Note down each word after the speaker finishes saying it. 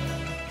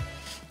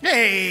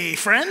Hey,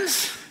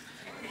 friends.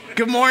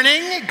 Good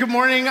morning. Good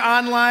morning,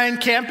 online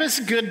campus.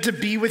 Good to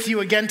be with you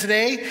again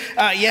today.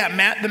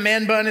 Matt the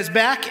Man Bun is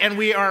back, and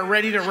we are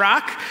ready to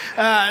rock.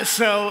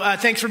 So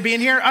thanks for being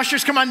here.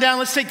 Ushers, come on down.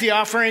 Let's take the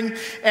offering.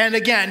 And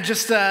again,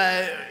 just,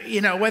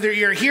 whether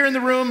you're here in the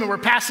room and we're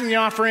passing the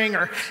offering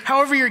or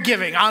however you're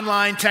giving,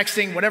 online,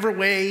 texting, whatever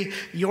way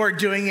you're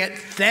doing it,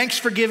 thanks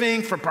for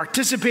giving, for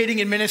participating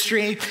in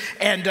ministry,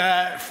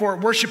 and for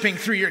worshiping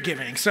through your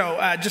giving. So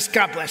just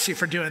God bless you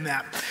for doing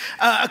that.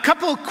 A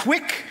couple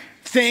quick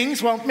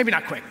things, well, maybe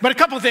not quick, but a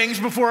couple things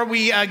before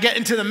we get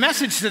into the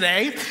message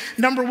today.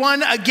 Number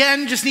one,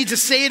 again, just need to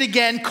say it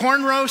again,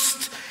 corn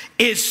roast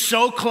is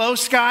so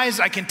close, guys.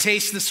 I can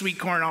taste the sweet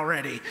corn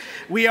already.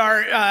 We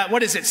are,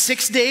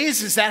 6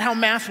 days? Is that how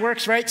math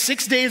works, right?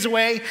 6 days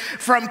away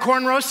from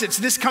corn roast. It's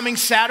this coming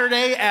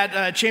Saturday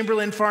at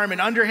Chamberlain Farm in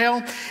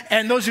Underhill.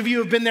 And those of you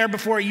who have been there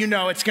before, you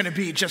know it's going to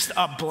be just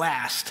a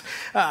blast.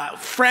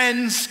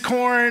 Friends,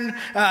 corn,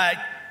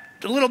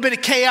 a little bit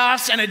of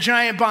chaos and a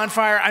giant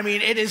bonfire. I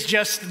mean, it is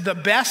just the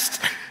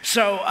best.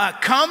 So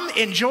come,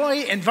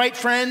 enjoy, invite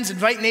friends,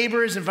 invite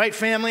neighbors, invite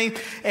family,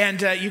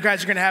 and you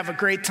guys are going to have a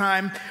great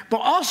time.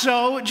 But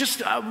also,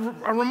 just a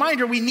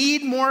reminder, we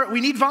need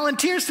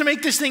volunteers to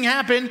make this thing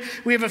happen.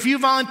 We have a few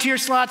volunteer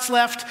slots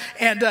left,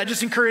 and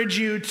just encourage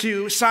you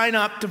to sign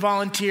up to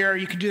volunteer.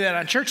 You can do that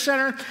on Church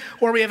Center,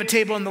 or we have a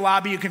table in the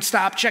lobby. You can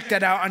stop, check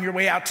that out on your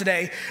way out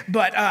today.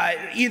 But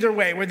either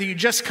way, whether you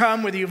just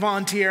come, whether you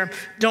volunteer,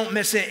 don't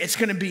miss it. It's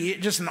going to be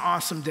just an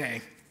awesome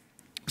day.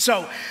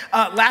 So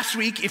last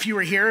week, if you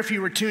were here, if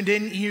you were tuned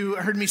in, you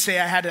heard me say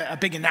I had a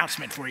big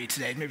announcement for you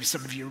today. Maybe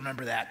some of you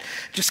remember that.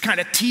 Just kind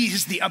of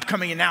teased the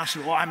upcoming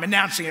announcement. Well, I'm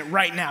announcing it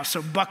right now,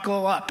 so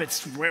buckle up.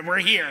 We're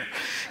here.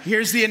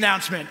 Here's the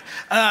announcement.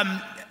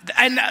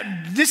 And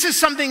this is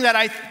something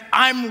that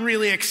I'm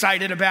really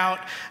excited about.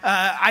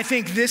 I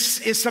think this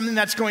is something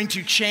that's going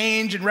to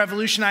change and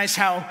revolutionize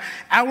how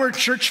our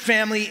church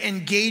family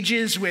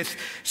engages with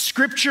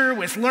scripture,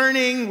 with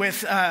learning,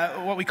 with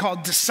what we call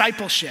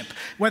discipleship,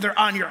 whether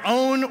on your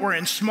own or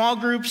in small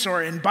groups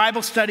or in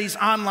Bible studies,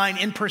 online,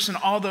 in person,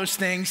 all those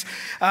things.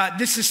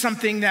 This is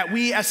something that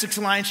we, Essex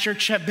Alliance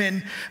Church,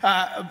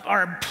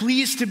 are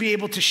pleased to be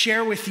able to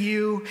share with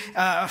you,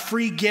 a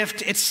free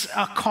gift. It's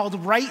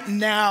called Right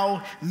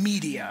Now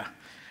Media.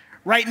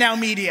 Right Now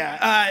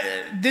Media.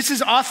 This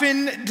is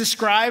often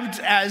described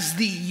as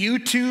the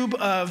YouTube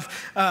of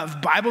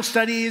Bible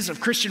studies,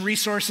 of Christian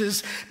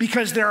resources,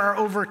 because there are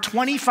over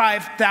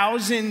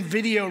 25,000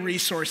 video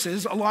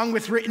resources, along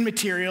with written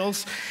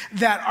materials,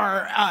 that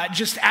are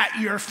just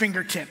at your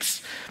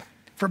fingertips.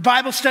 For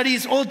Bible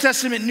studies, Old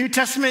Testament, New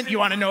Testament, you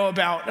want to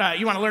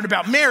learn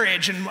about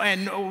marriage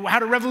and how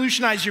to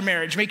revolutionize your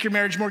marriage, make your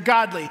marriage more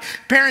godly.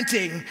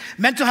 Parenting,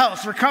 mental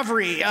health,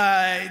 recovery.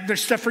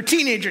 There's stuff for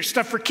teenagers,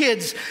 stuff for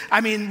kids.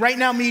 I mean, Right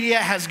Now Media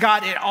has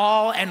got it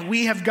all, and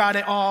we have got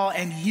it all,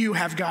 and you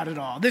have got it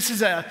all. This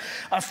is a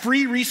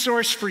free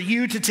resource for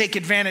you to take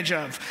advantage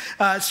of.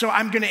 So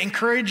I'm going to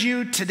encourage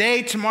you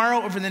today,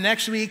 tomorrow, over the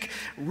next week,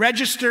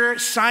 register,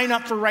 sign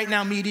up for Right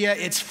Now Media.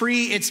 It's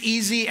free, it's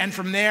easy, and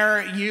from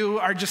there, you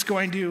are just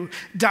going to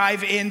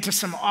dive into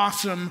some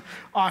awesome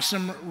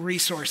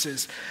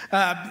resources.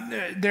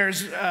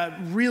 There's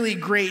really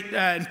great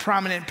and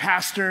prominent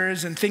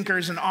pastors and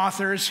thinkers and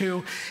authors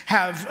who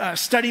have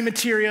study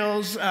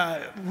materials,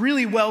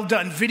 really well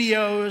done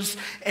videos,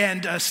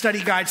 and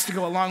study guides to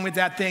go along with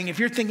that thing. If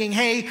you're thinking,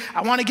 hey,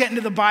 I want to get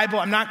into the Bible,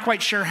 I'm not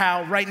quite sure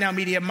how, Right Now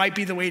Media might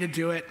be the way to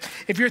do it.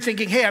 If you're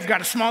thinking, hey, I've got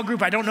a small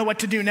group, I don't know what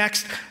to do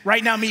next,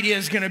 Right Now Media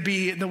is going to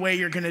be the way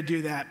you're going to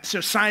do that.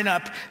 So sign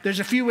up. There's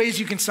a few ways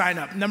you can sign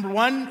up. Number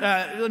one,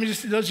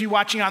 those of you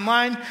watching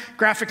online,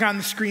 graphic on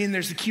the screen,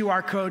 there's the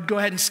QR code. Go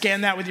ahead and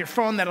scan that with your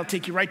phone. That'll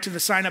take you right to the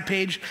sign up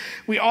page.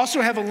 We also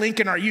have a link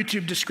in our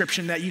YouTube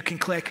description that you can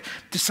click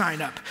to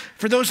sign up.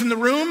 For those in the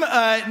room,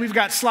 we've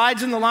got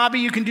slides in the lobby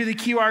you can do the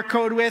QR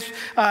code with.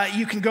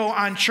 You can go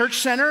on Church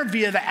Center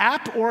via the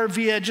app or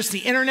via just the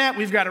internet.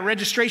 We've got a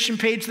registration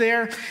page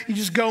there. You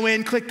just go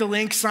in, click the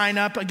link, sign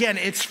up. Again,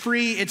 it's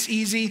free, it's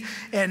easy,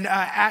 and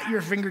at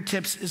your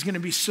fingertips is going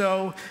to be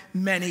so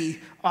many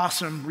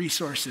awesome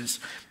resources.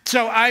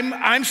 So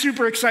I'm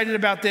super excited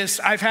about this.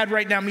 I've had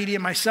Right Now Media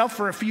myself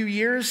for a few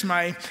years.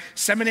 My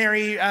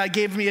seminary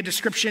gave me a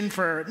description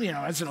for,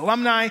 as an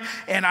alumni,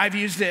 and I've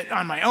used it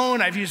on my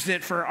own. I've used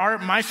it for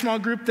my small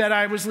group that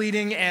I was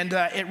leading, and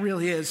it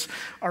really is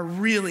a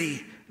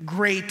really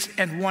great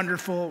and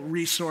wonderful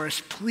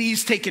resource.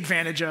 Please take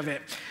advantage of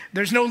it.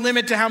 There's no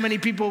limit to how many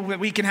people that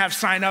we can have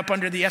sign up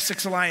under the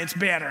Essex Alliance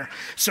banner.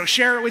 So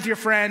share it with your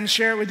friends,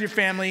 share it with your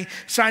family,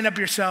 sign up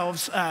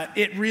yourselves.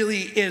 It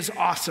really is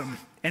awesome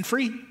and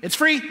free. It's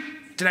free.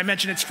 Did I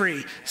mention it's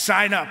free?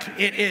 Sign up.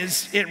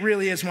 It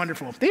really is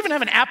wonderful. They even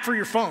have an app for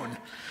your phone.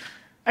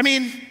 I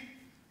mean,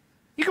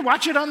 you can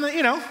watch it on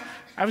the,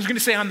 I was going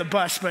to say on the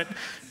bus, but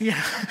we're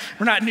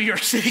not in New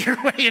York City or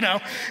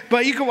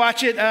but you can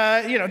watch it,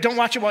 don't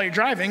watch it while you're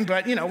driving,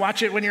 but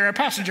watch it when you're a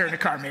passenger in a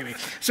car maybe.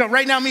 So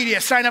Right Now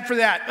Media, sign up for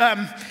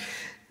that.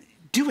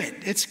 Do it.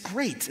 It's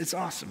great. It's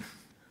awesome.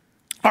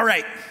 All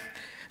right.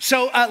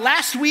 So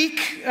last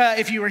week,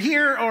 if you were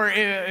here or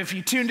if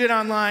you tuned in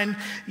online,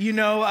 you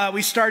know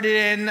we started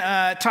in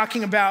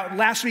talking about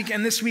last week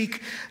and this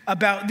week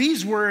about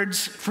these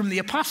words from the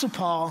Apostle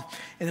Paul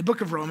in the book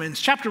of Romans,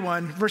 chapter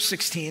 1, verse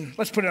 16.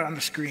 Let's put it on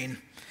the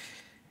screen.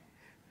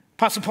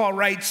 Apostle Paul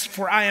writes,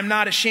 "For I am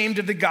not ashamed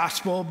of the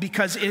gospel,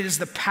 because it is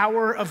the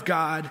power of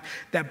God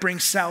that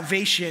brings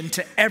salvation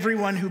to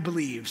everyone who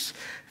believes,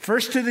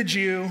 first to the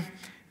Jew,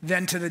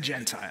 then to the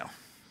Gentile."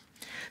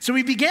 So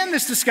we began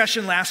this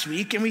discussion last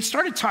week, and we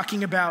started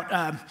talking about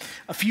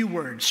a few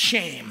words,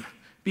 shame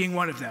being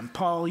one of them.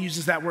 Paul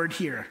uses that word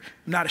here,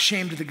 "I'm not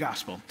ashamed of the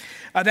gospel."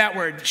 That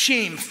word,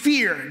 shame,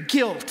 fear,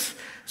 guilt,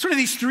 sort of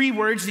these three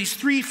words, these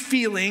three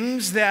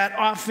feelings that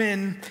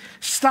often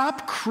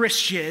stop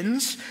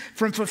Christians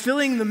from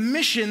fulfilling the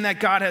mission that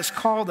God has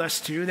called us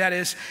to, that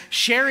is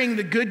sharing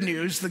the good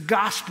news, the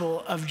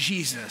gospel of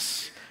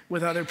Jesus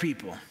with other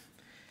people.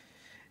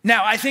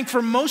 Now, I think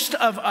for most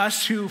of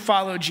us who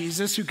follow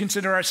Jesus, who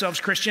consider ourselves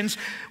Christians,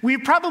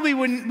 we'd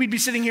be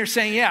sitting here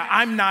saying, yeah,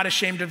 I'm not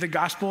ashamed of the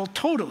gospel,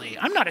 totally.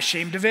 I'm not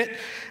ashamed of it,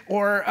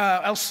 or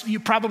else you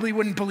probably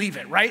wouldn't believe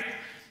it, right?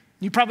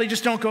 You probably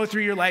just don't go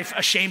through your life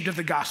ashamed of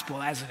the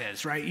gospel as it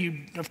is, right?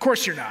 Of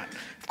course you're not.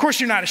 Of course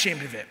you're not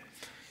ashamed of it.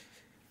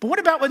 But what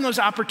about when those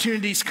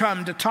opportunities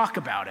come to talk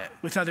about it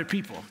with other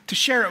people, to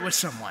share it with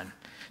someone,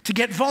 to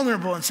get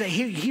vulnerable and say,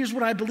 here's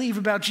what I believe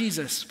about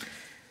Jesus?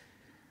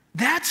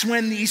 That's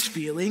when these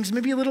feelings,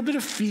 maybe a little bit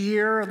of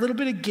fear, a little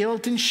bit of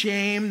guilt and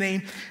shame,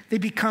 they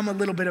become a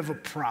little bit of a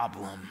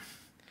problem.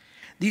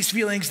 These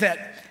feelings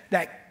that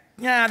they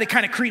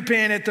kind of creep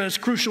in at those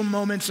crucial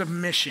moments of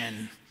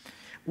mission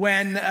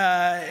when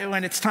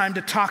it's time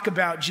to talk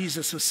about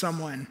Jesus with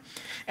someone.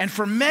 And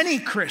for many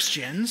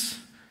Christians,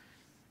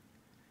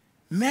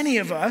 many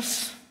of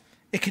us,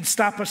 it can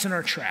stop us in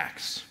our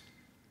tracks.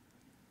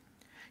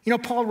 You know,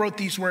 Paul wrote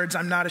these words,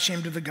 "I'm not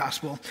ashamed of the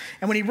gospel,"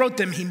 and when he wrote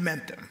them, he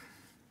meant them.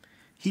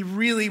 He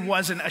really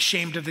wasn't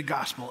ashamed of the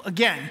gospel.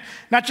 Again,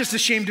 not just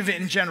ashamed of it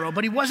in general,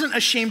 but he wasn't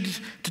ashamed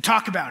to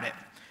talk about it,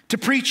 to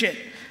preach it,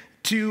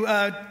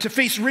 to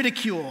face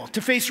ridicule, to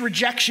face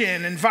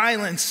rejection and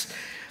violence.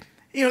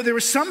 You know, there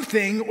was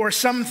something or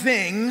some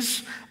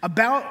things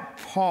about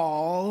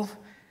Paul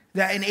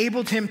that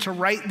enabled him to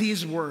write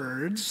these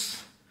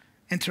words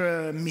and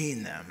to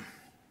mean them.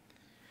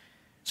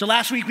 So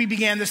last week we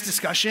began this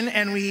discussion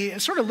and we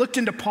sort of looked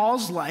into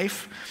Paul's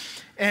life.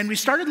 And we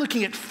started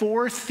looking at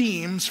 4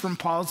 themes from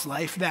Paul's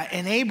life that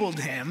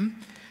enabled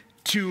him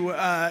to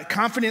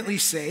confidently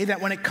say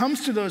that when it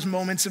comes to those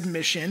moments of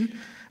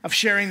mission, of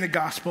sharing the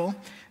gospel,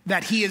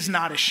 that he is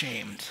not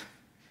ashamed.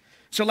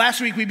 So last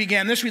week we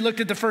began this. We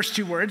looked at the first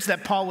 2 words,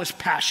 that Paul was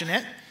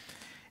passionate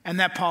and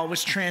that Paul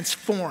was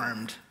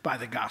transformed by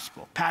the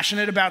gospel.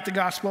 Passionate about the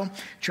gospel,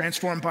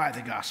 transformed by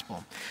the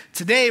gospel.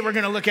 Today we're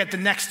going to look at the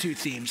next 2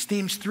 themes,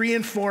 themes 3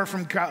 and 4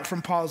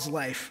 from Paul's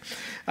life.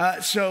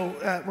 So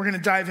we're going to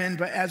dive in,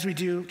 but as we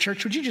do,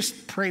 church, would you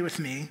just pray with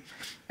me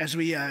as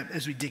we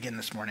dig in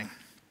this morning?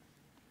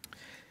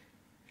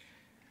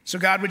 So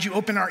God, would you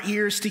open our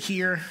ears to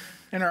hear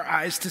and our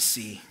eyes to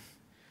see?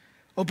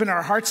 Open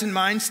our hearts and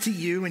minds to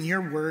you and your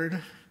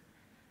word.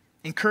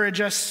 Encourage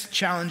us,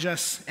 challenge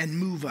us, and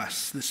move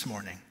us this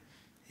morning.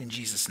 In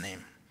Jesus'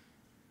 name,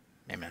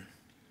 amen.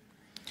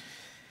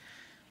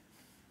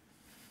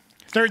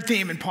 Third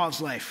theme in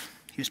Paul's life.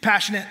 He was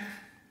passionate.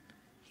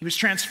 He was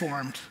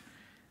transformed.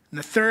 And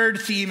the third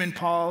theme in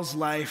Paul's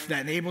life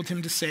that enabled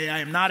him to say, I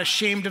am not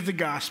ashamed of the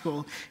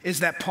gospel,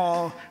 is that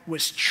Paul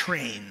was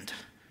trained.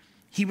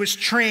 He was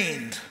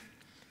trained.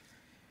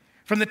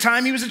 From the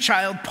time he was a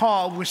child,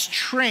 Paul was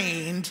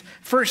trained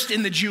first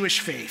in the Jewish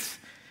faith.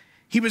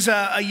 He was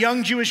a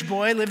young Jewish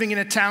boy living in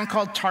a town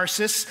called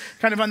Tarsus,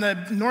 kind of on the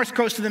north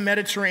coast of the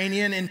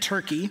Mediterranean in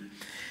Turkey.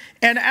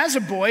 And as a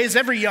boy, as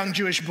every young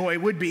Jewish boy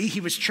would be, he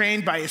was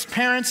trained by his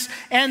parents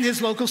and his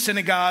local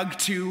synagogue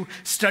to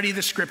study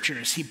the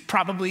scriptures. He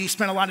probably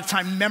spent a lot of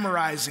time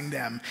memorizing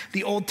them,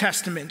 the Old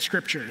Testament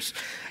scriptures,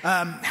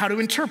 how to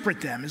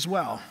interpret them as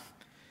well.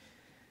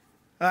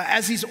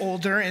 As he's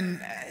older, in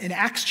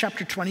Acts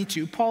chapter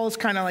 22, Paul is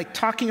kind of like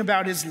talking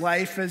about his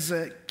life as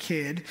a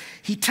kid.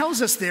 He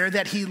tells us there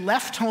that he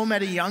left home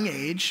at a young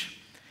age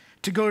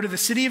to go to the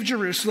city of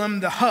Jerusalem,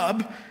 the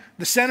hub,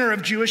 the center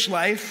of Jewish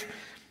life,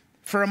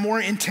 for a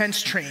more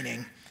intense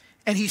training.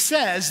 And he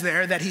says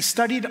there that he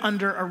studied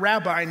under a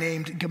rabbi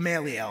named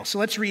Gamaliel. So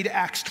let's read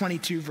Acts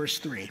 22, verse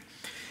 3,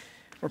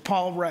 where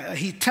Paul,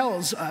 he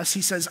tells us,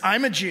 he says,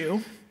 I'm a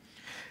Jew,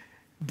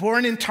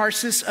 born in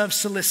Tarsus of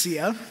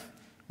Cilicia,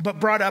 but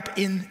brought up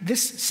in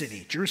this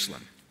city,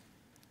 Jerusalem.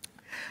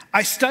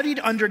 I studied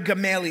under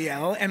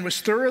Gamaliel and was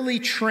thoroughly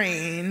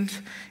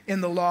trained in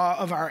the law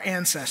of our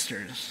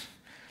ancestors.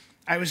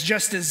 I was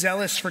just as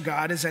zealous for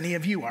God as any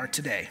of you are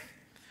today.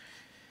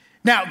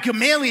 Now,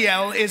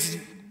 Gamaliel is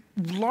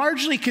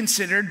largely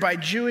considered by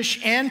Jewish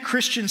and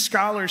Christian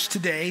scholars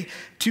today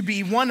to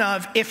be one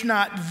of, if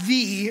not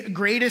the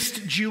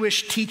greatest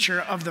Jewish teacher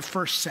of the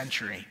first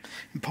century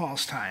in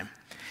Paul's time.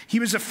 He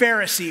was a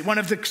Pharisee, one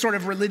of the sort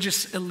of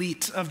religious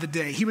elite of the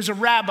day. He was a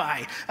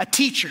rabbi, a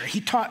teacher.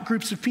 He taught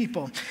groups of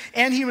people.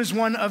 And he was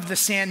one of the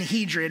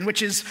Sanhedrin,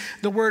 which is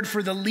the word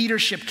for the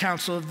leadership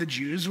council of the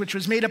Jews, which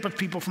was made up of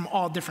people from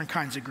all different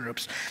kinds of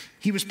groups.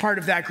 He was part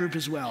of that group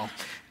as well.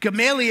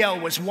 Gamaliel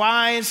was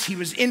wise, he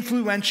was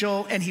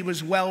influential, and he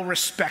was well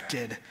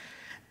respected.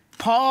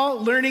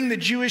 Paul, learning the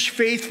Jewish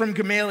faith from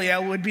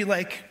Gamaliel would be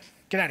like,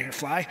 get out of here,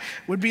 fly,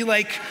 would be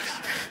like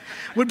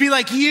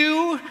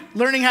you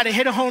learning how to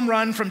hit a home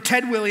run from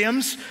Ted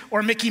Williams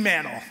or Mickey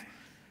Mantle.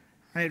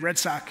 Right? Red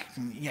Sox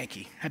and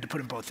Yankee. Had to put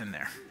them both in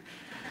there.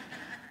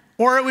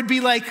 Or it would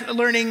be like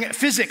learning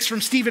physics from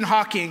Stephen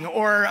Hawking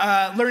or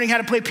learning how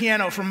to play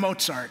piano from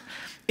Mozart.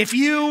 If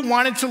you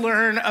wanted to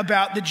learn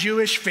about the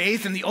Jewish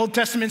faith and the Old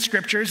Testament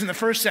scriptures in the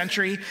first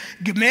century,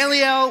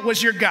 Gamaliel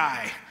was your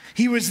guy.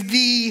 He was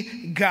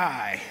the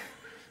guy.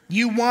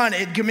 You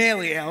wanted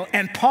Gamaliel,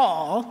 and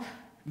Paul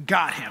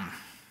got him.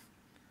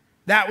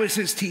 That was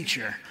his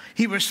teacher.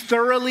 He was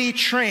thoroughly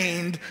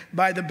trained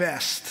by the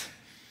best.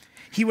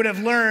 He would have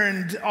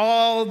learned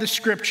all the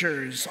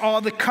scriptures,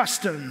 all the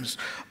customs,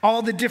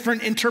 all the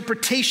different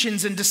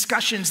interpretations and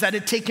discussions that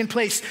had taken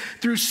place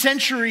through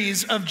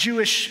centuries of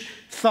Jewish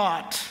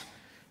thought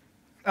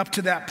up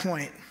to that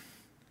point.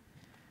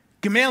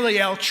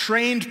 Gamaliel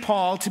trained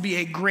Paul to be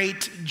a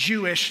great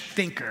Jewish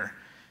thinker,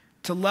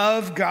 to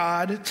love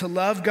God, to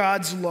love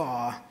God's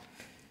law.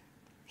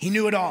 He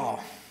knew it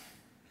all.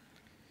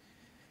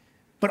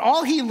 But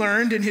all he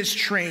learned in his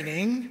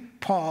training,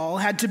 Paul,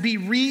 had to be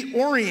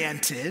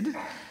reoriented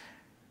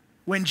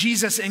when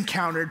Jesus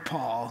encountered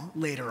Paul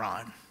later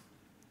on.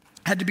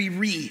 Had to be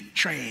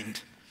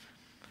retrained.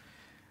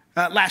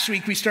 Last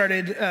week we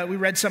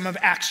read some of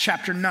Acts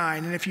chapter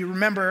 9. And if you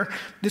remember,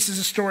 this is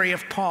a story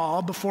of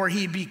Paul before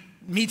he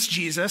meets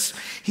Jesus.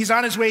 He's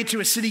on his way to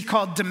a city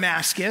called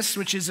Damascus,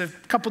 which is a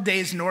couple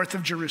days north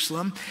of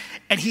Jerusalem.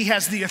 And he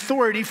has the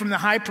authority from the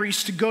high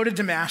priest to go to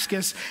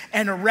Damascus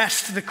and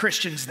arrest the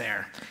Christians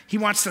there. He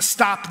wants to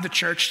stop the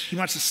church. He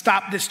wants to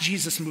stop this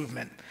Jesus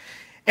movement.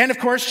 And of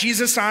course,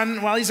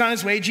 while he's on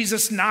his way,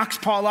 Jesus knocks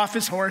Paul off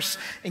his horse,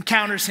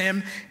 encounters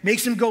him,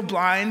 makes him go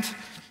blind.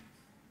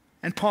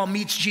 And Paul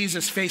meets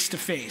Jesus face to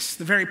face,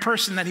 the very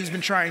person that he's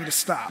been trying to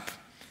stop.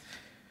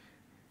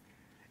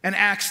 And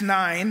Acts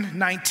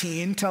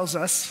 9:19 tells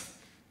us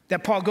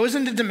that Paul goes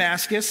into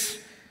Damascus,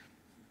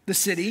 the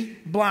city,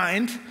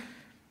 blind.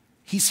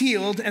 He's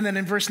healed. And then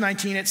in verse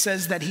 19, it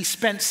says that he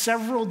spent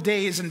several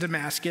days in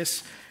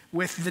Damascus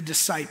with the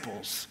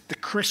disciples, the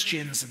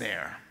Christians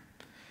there.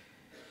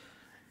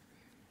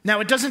 Now,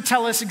 it doesn't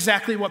tell us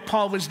exactly what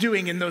Paul was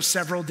doing in those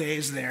several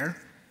days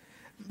there.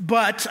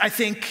 But I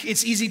think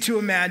it's easy to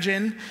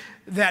imagine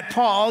that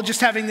Paul, just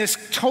having this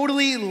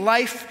totally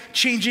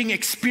life-changing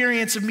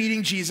experience of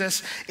meeting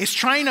Jesus, is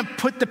trying to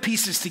put the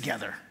pieces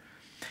together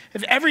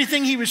of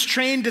everything he was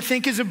trained to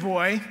think as a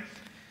boy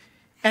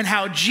and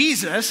how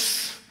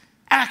Jesus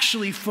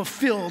actually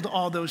fulfilled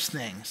all those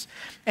things.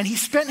 And he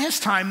spent his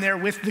time there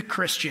with the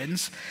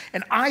Christians,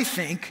 and I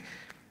think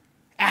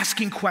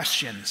asking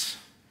questions,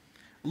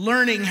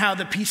 learning how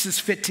the pieces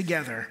fit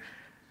together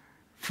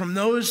from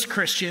those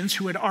Christians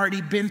who had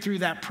already been through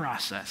that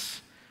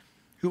process,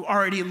 who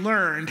already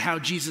learned how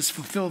Jesus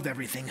fulfilled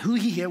everything, who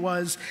he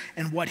was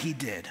and what he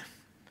did.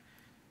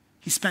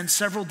 He spent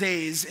several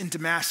days in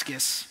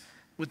Damascus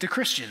with the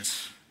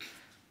Christians.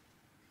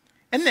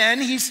 And then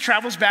he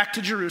travels back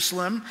to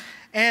Jerusalem,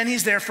 and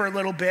he's there for a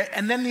little bit.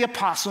 And then the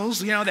apostles,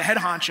 the head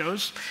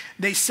honchos,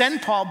 they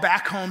send Paul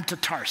back home to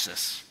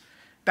Tarsus,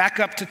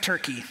 back up to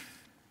Turkey,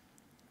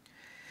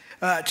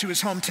 to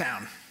his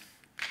hometown.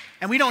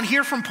 And we don't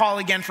hear from Paul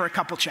again for a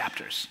couple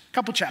chapters. A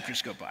couple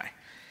chapters go by.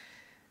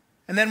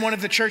 And then one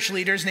of the church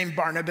leaders named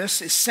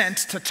Barnabas is sent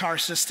to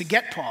Tarsus to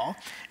get Paul.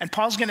 And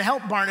Paul's going to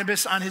help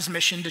Barnabas on his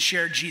mission to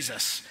share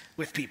Jesus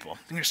with people.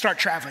 They're going to start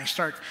traveling,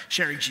 start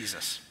sharing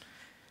Jesus.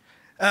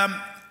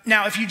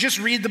 Now, if you just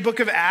read the book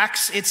of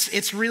Acts,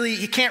 it's really,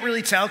 you can't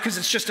really tell because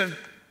it's just a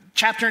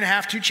chapter and a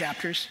half, 2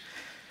 chapters.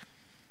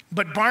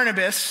 But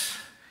Barnabas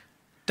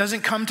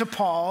doesn't come to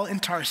Paul in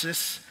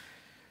Tarsus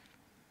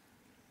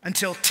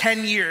until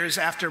 10 years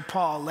after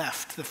Paul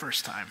left the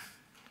first time.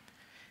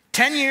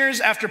 10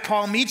 years after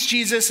Paul meets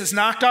Jesus, is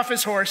knocked off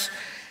his horse,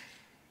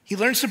 he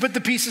learns to put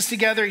the pieces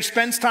together, he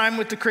spends time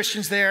with the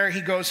Christians there,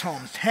 he goes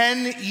home.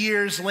 10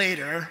 years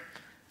later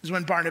is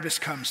when Barnabas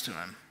comes to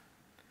him.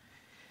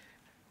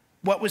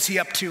 What was he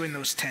up to in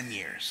those 10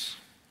 years?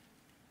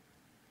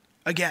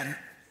 Again,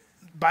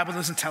 the Bible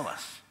doesn't tell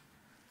us.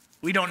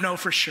 We don't know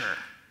for sure.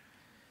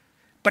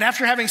 But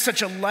after having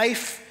such a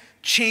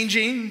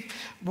life-changing,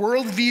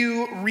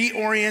 worldview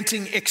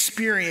reorienting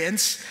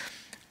experience,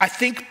 I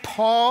think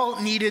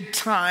Paul needed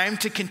time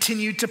to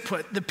continue to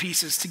put the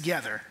pieces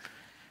together.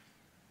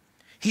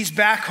 He's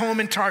back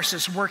home in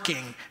Tarsus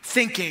working,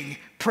 thinking,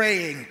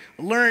 praying,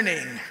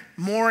 learning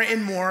more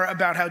and more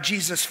about how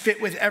Jesus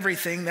fit with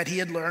everything that he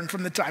had learned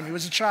from the time he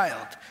was a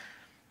child.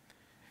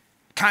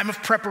 Time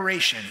of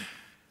preparation,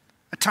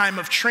 a time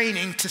of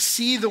training to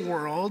see the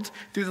world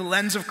through the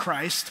lens of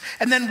Christ,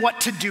 and then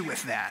what to do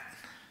with that.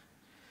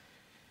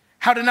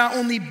 how to not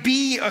only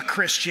be a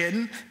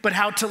Christian, but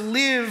how to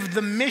live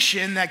the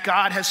mission that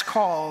God has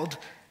called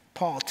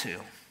Paul to.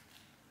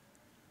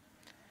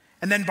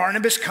 And then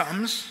Barnabas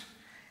comes,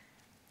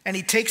 and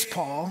he takes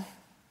Paul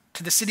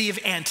to the city of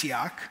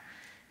Antioch,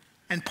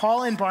 and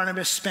Paul and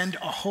Barnabas spend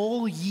a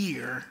whole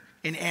year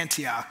in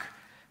Antioch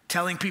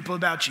telling people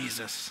about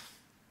Jesus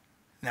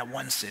in that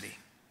one city.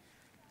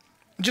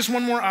 Just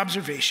one more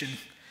observation.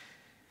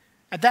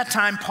 At that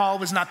time, Paul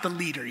was not the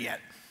leader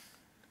yet.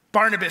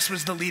 Barnabas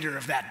was the leader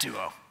of that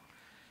duo.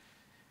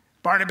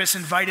 Barnabas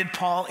invited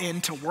Paul in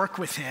to work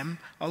with him,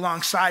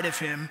 alongside of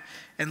him,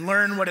 and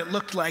learn what it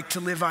looked like to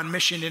live on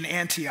mission in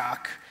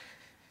Antioch.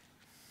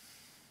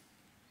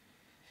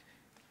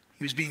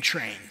 He was being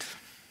trained.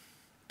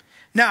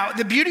 Now,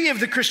 the beauty of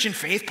the Christian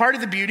faith, part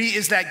of the beauty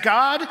is that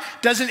God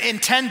doesn't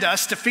intend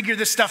us to figure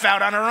this stuff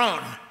out on our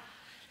own.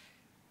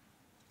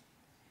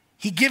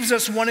 He gives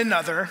us one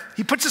another.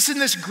 He puts us in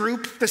this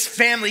group, this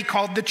family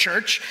called the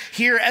church,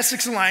 here,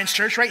 Essex Alliance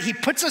Church, right? He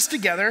puts us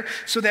together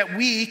so that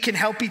we can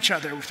help each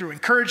other through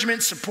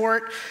encouragement,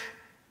 support,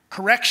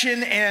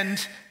 correction,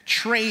 and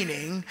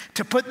training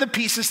to put the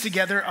pieces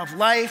together of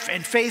life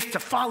and faith to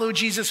follow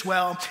Jesus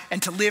well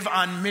and to live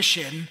on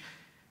mission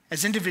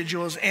as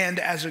individuals and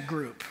as a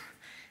group.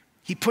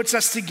 He puts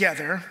us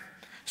together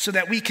so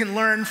that we can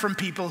learn from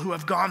people who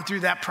have gone through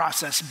that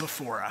process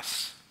before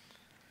us.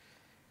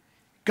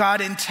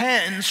 God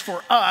intends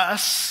for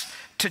us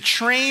to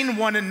train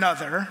one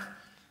another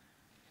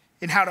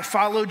in how to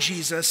follow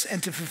Jesus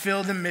and to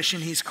fulfill the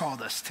mission he's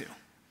called us to.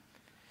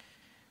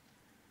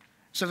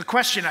 So the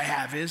question I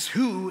have is,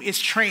 who is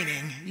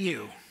training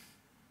you?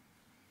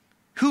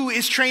 Who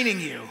is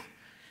training you?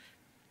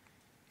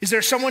 Is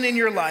there someone in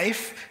your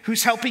life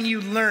who's helping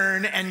you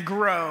learn and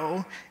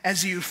grow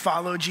as you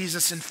follow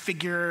Jesus and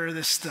figure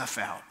this stuff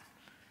out?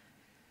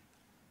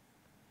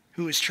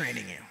 Who is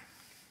training you?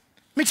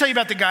 Let me tell you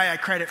about the guy I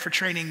credit for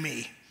training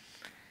me.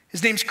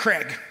 His name's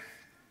Craig.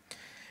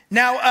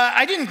 Now,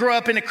 I didn't grow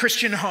up in a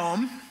Christian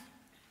home.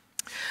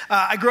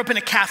 I grew up in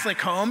a Catholic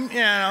home.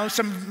 You know,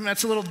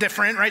 that's a little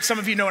different, right? Some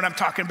of you know what I'm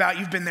talking about.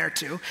 You've been there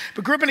too.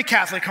 But grew up in a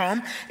Catholic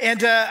home.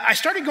 And I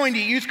started going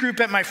to youth group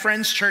at my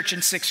friend's church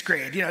in sixth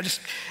grade. You know, just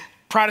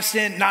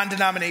Protestant,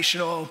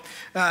 non-denominational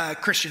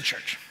Christian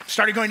church.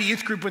 Started going to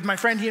youth group with my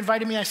friend. He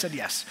invited me. I said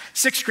yes.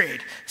 Sixth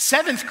grade.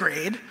 Seventh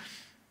grade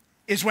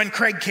is when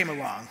Craig came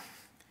along.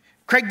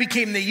 Craig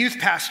became the youth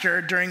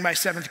pastor during my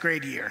seventh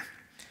grade year,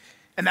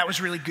 and that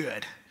was really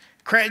good.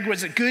 Craig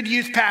was a good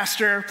youth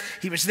pastor.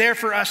 He was there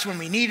for us when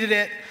we needed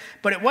it,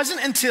 but it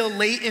wasn't until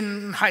late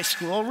in high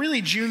school, really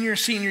junior,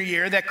 senior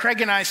year, that Craig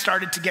and I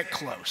started to get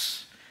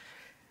close.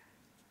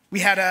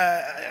 We had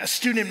a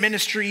student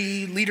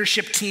ministry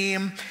leadership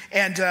team,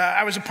 and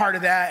I was a part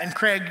of that, and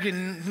Craig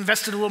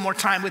invested a little more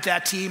time with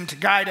that team to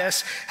guide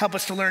us, help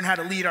us to learn how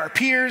to lead our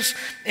peers,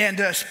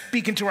 and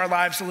speak into our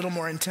lives a little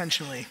more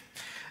intentionally.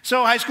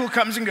 So high school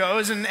comes and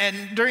goes,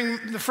 and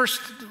during the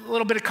first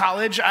little bit of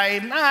college,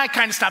 I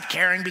kind of stopped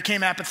caring,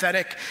 became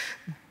apathetic,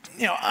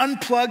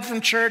 unplugged from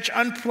church,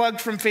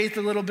 unplugged from faith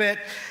a little bit.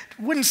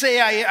 Wouldn't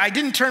say I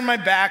didn't turn my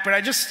back, but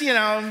I just,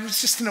 was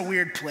just in a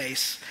weird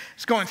place. I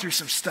was going through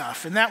some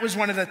stuff, and that was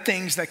one of the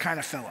things that kind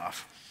of fell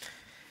off.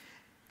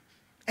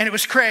 And it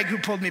was Craig who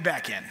pulled me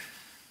back in.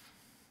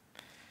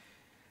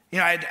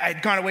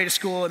 I'd gone away to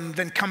school and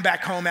then come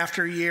back home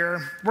after a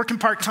year, working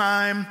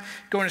part-time,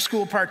 going to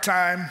school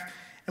part-time.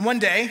 And one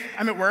day,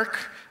 I'm at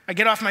work, I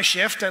get off my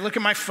shift, I look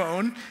at my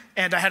phone,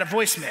 and I had a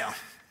voicemail.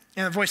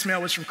 And the voicemail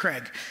was from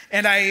Craig.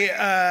 And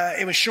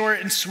it was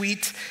short and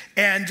sweet,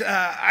 and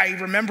I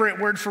remember it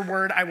word for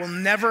word. I will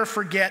never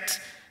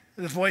forget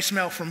the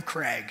voicemail from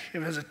Craig. It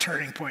was a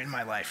turning point in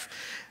my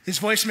life. His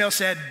voicemail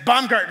said,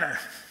 "Baumgartner."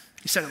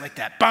 He said it like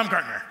that,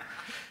 "Baumgartner,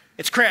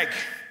 it's Craig.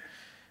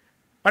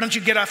 Why don't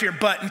you get off your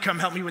butt and come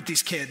help me with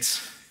these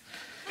kids?"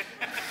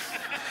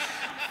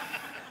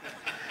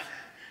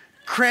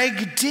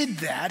 Craig did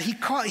that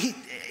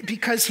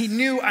because he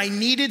knew I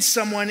needed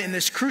someone in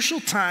this crucial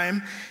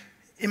time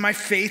in my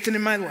faith and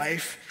in my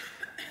life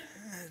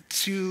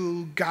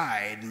to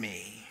guide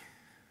me.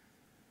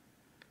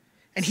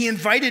 And he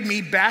invited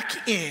me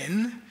back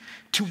in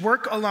to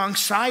work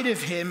alongside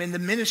of him in the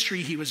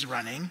ministry he was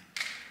running,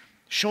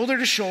 shoulder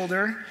to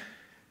shoulder,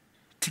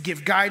 to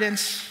give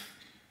guidance,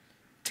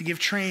 to give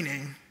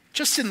training,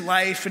 just in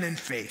life and in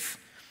faith.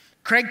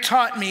 Craig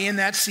taught me in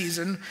that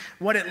season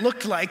what it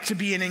looked like to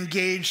be an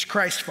engaged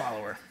Christ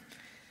follower,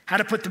 how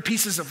to put the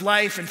pieces of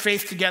life and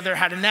faith together,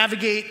 how to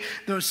navigate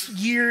those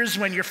years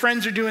when your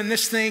friends are doing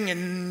this thing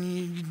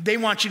and they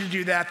want you to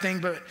do that thing,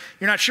 but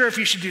you're not sure if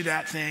you should do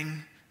that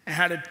thing, and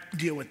how to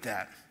deal with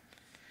that.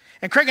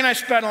 And Craig and I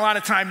spent a lot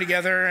of time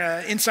together,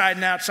 inside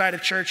and outside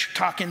of church,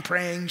 talking,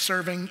 praying,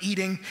 serving,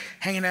 eating,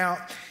 hanging out.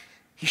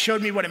 He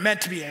showed me what it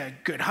meant to be a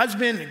good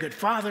husband, a good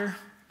father,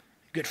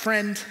 a good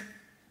friend,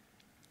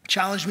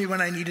 challenged me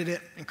when I needed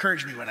it,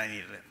 encouraged me when I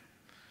needed it.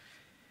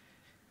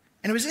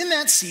 And it was in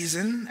that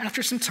season,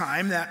 after some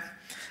time, that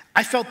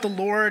I felt the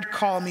Lord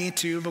call me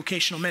to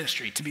vocational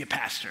ministry, to be a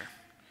pastor.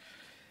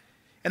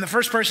 And the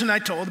first person I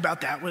told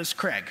about that was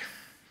Craig.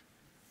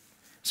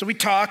 So we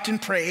talked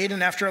and prayed,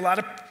 and after a lot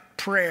of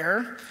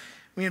prayer,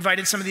 we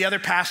invited some of the other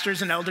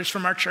pastors and elders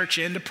from our church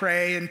in to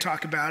pray and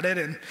talk about it.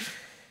 And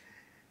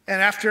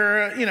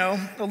after,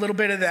 a little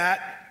bit of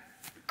that,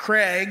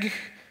 Craig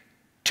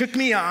took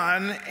me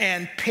on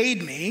and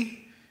paid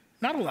me,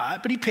 not a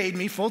lot, but he paid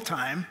me full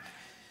time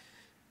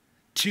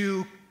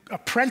to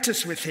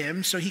apprentice with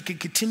him so he could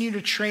continue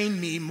to train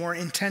me more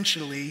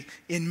intentionally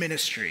in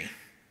ministry.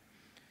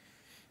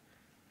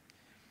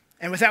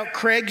 And without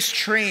Craig's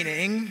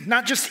training,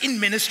 not just in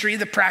ministry,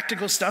 the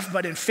practical stuff,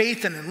 but in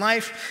faith and in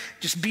life,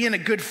 just being a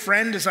good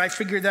friend as I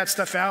figured that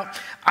stuff out,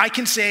 I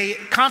can say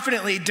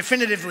confidently,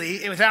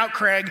 definitively, without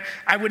Craig,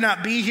 I would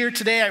not be here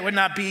today. I would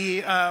not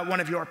be one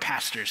of your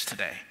pastors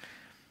today.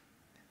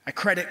 I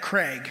credit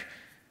Craig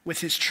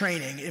with his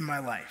training in my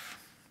life.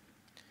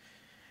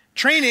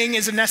 Training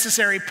is a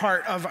necessary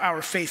part of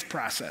our faith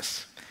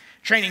process.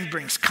 Training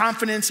brings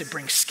confidence, it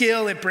brings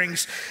skill, it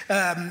brings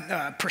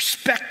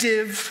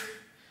perspective,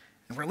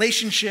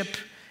 relationship,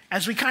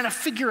 as we kind of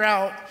figure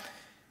out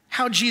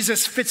how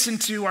Jesus fits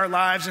into our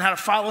lives and how to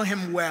follow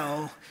him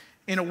well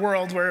in a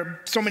world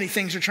where so many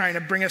things are trying to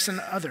bring us in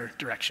other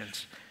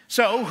directions.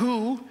 So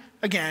who,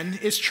 again,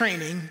 is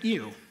training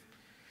you?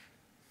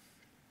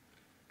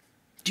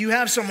 Do you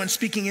have someone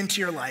speaking into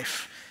your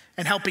life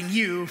and helping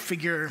you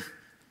figure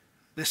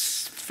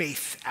this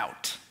faith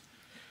out?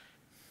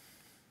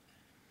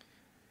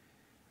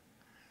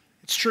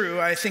 It's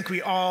true, I think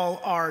we all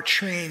are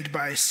trained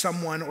by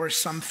someone or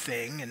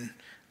something, and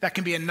that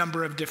can be a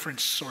number of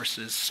different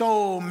sources.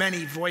 So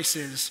many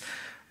voices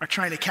are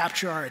trying to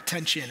capture our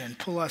attention and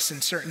pull us in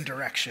certain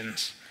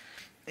directions,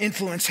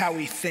 influence how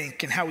we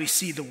think and how we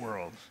see the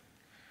world.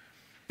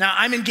 Now,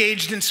 I'm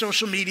engaged in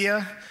social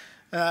media,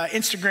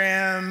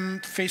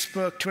 Instagram,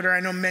 Facebook, Twitter. I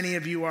know many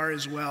of you are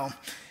as well.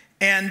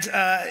 And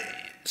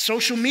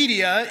social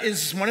media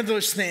is one of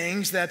those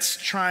things that's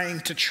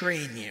trying to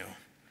train you.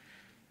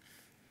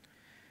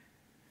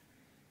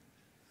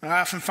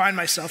 I often find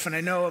myself, and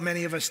I know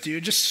many of us do,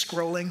 just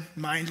scrolling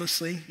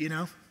mindlessly,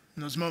 in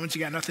those moments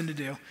you got nothing to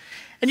do.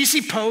 And you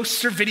see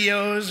posts or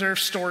videos or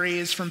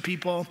stories from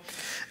people.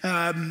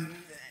 And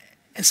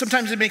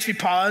sometimes it makes me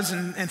pause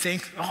and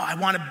think, I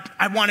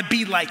want to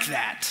be like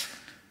that.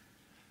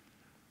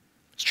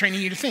 It's training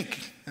you to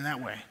think in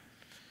that way.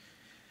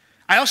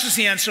 I also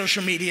see on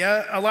social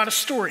media a lot of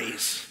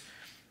stories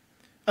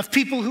of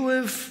people who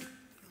have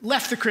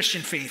left the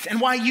Christian faith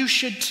and why you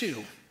should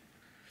too.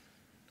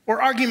 Or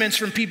arguments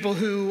from people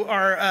who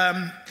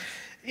are,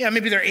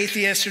 maybe they're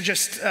atheists or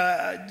just,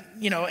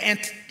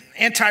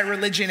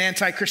 anti-religion,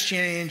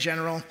 anti-Christianity in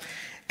general.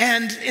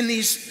 And in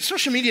these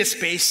social media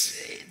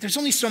space, there's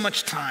only so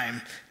much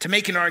time to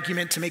make an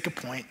argument, to make a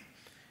point.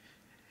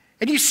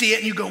 And you see it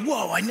and you go,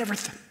 whoa, I never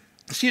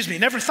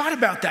thought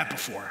about that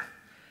before.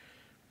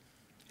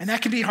 And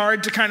that can be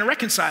hard to kind of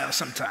reconcile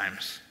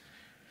sometimes.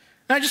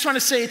 And I just want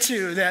to say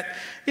too that,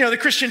 the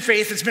Christian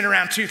faith has been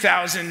around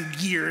 2,000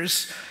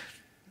 years.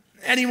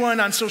 Anyone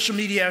on social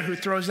media who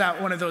throws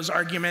out one of those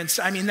arguments,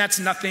 that's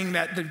nothing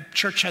that the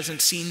church hasn't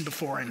seen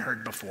before and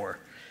heard before.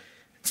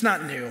 It's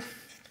not new.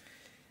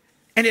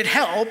 And it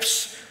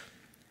helps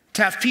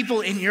to have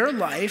people in your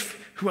life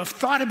who have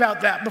thought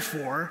about that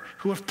before,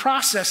 who have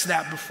processed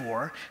that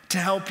before, to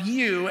help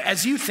you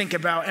as you think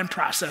about and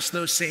process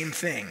those same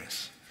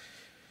things.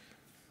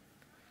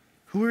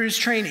 Who is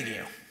training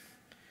you?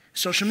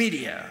 Social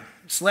media,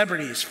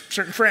 celebrities,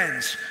 certain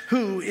friends.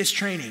 Who is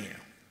training you?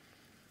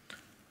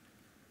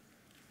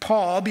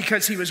 Paul,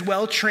 because he was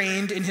well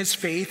trained in his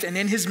faith and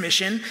in his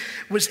mission,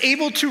 was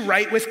able to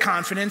write with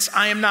confidence,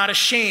 I am not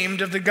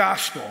ashamed of the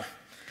gospel.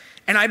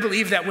 And I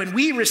believe that when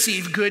we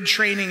receive good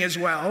training as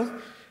well,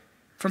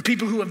 from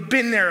people who have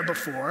been there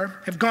before,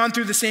 have gone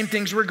through the same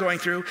things we're going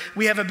through,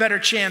 we have a better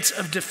chance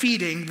of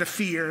defeating the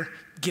fear,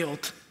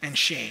 guilt, and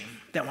shame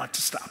that want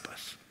to stop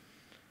us.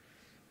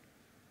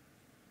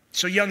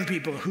 So young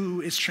people,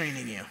 who is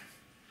training you?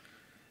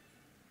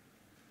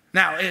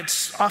 Now,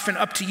 it's often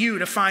up to you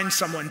to find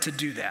someone to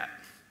do that.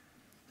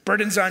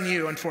 Burden's on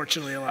you,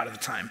 unfortunately, a lot of the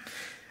time.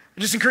 I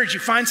just encourage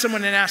you, find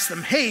someone and ask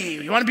them,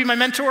 hey, you want to be my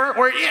mentor?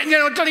 Or, you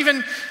don't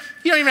even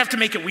have to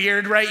make it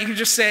weird, right? You can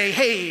just say,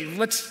 hey, you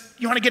want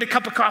to get a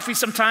cup of coffee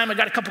sometime? I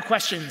got a couple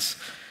questions.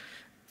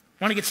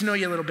 I want to get to know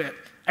you a little bit.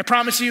 I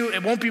promise you,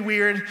 it won't be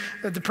weird.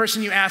 That the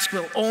person you ask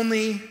will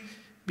only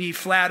be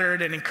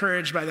flattered and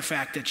encouraged by the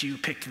fact that you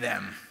picked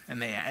them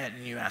and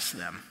you asked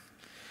them.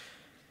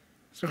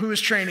 So who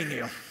is training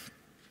you?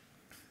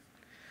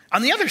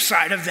 On the other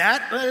side of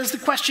that is the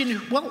question,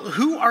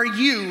 who are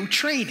you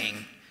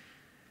training?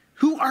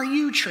 Who are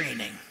you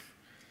training?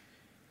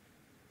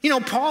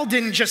 Paul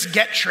didn't just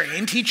get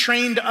trained, he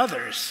trained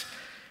others.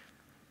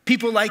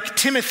 People like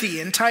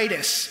Timothy and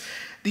Titus,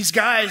 these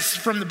guys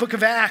from the book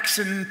of Acts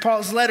and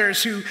Paul's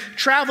letters who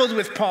traveled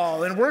with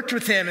Paul and worked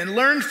with him and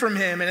learned from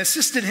him and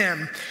assisted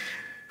him,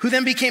 who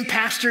then became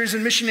pastors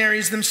and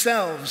missionaries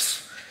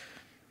themselves.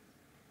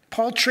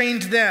 Paul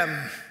trained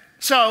them.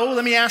 So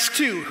let me ask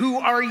too, who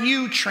are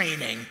you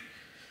training?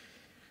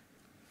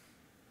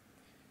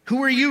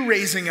 Who are you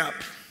raising up?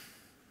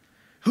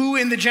 Who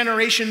in the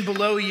generation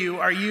below you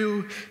are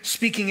you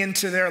speaking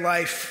into their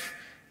life,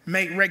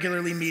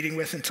 regularly meeting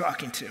with and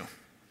talking to?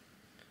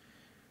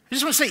 I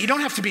just want to say, you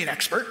don't have to be an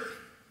expert.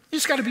 You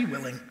just got to be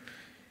willing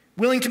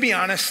to be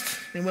honest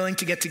and willing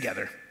to get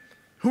together.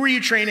 Who are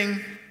you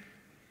training?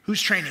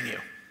 Who's training you?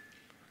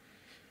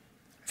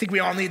 I think we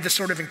all need this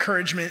sort of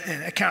encouragement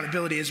and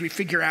accountability as we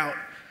figure out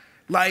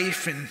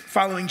life and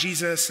following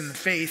Jesus and the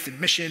faith and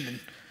mission.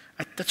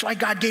 And that's why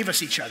God gave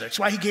us each other. It's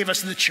why he gave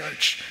us the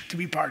church to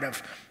be part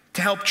of,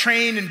 to help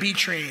train and be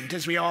trained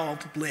as we all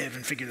live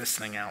and figure this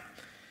thing out.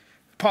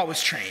 Paul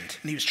was trained,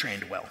 and he was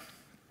trained well.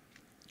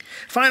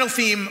 Final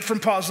theme from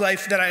Paul's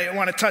life that I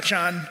want to touch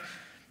on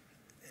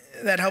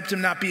that helped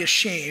him not be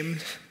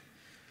ashamed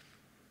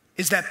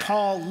is that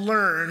Paul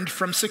learned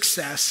from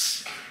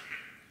success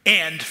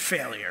and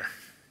failure.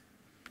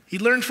 He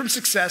learned from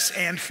success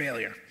and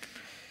failure.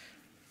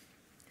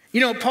 You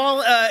know,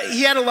 Paul,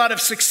 he had a lot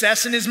of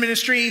success in his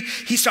ministry.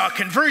 He saw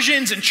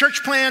conversions and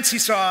church plants. He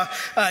saw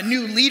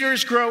new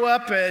leaders grow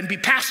up and be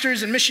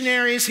pastors and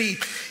missionaries.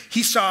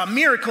 He saw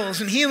miracles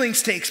and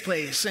healings take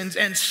place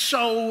and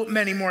so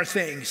many more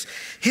things.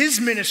 His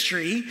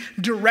ministry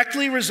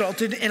directly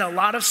resulted in a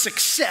lot of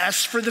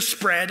success for the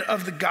spread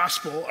of the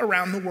gospel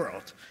around the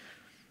world.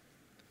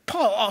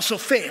 Paul also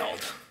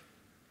failed.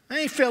 And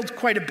he failed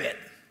quite a bit.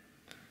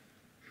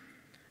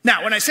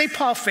 Now, when I say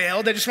Paul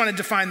failed, I just want to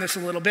define this a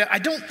little bit. I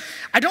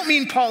don't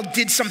mean Paul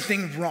did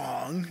something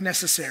wrong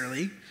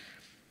necessarily.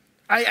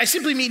 I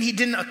simply mean he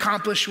didn't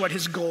accomplish what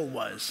his goal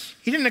was.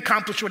 He didn't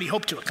accomplish what he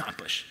hoped to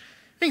accomplish.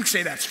 We can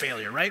say that's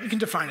failure, right? We can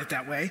define it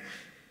that way.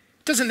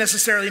 It doesn't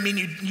necessarily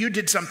mean you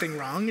did something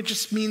wrong. It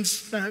just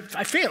means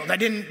I failed. I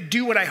didn't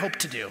do what I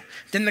hoped to do.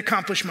 Didn't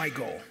accomplish my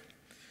goal.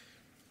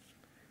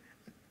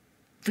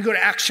 If we go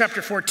to Acts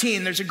chapter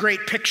 14, there's a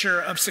great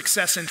picture of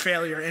success and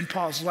failure in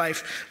Paul's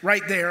life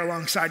right there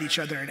alongside each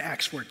other in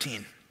Acts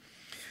 14.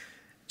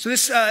 So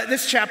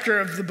this chapter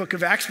of the book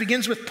of Acts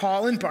begins with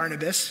Paul and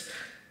Barnabas.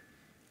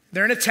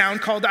 They're in a town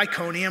called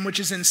Iconium,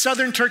 which is in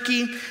southern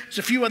Turkey. There's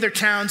a few other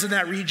towns in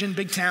that region,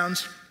 big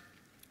towns.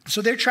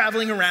 So they're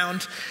traveling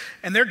around,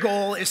 and their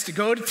goal is to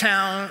go to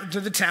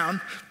the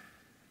town,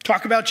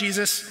 talk about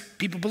Jesus,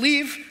 people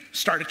believe,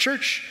 start a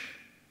church,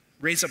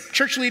 raise up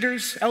church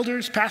leaders,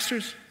 elders,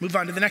 pastors, move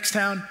on to the next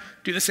town,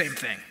 do the same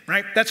thing,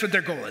 right? That's what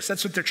their goal is.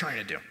 That's what they're trying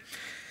to do.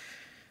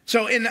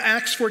 So in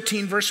Acts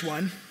 14, verse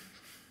 1,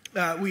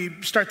 we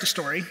start the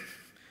story,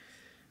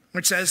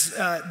 which says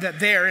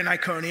that there in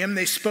Iconium,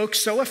 they spoke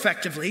so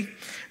effectively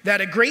that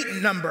a great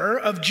number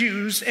of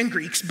Jews and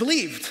Greeks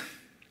believed.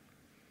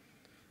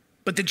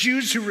 But the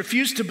Jews who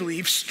refused to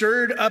believe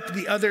stirred up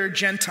the other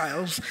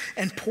Gentiles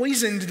and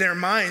poisoned their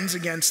minds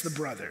against the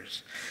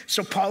brothers.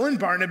 So Paul and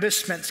Barnabas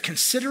spent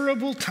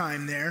considerable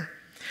time there,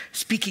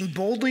 speaking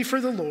boldly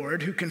for the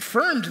Lord, who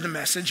confirmed the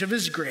message of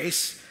his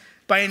grace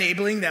by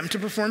enabling them to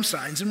perform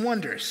signs and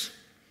wonders.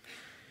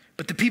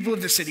 But the people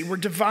of the city were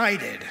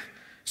divided.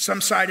 Some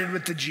sided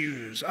with the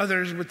Jews,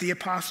 others with the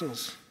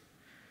apostles.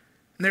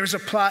 And there was a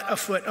plot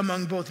afoot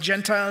among both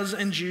Gentiles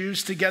and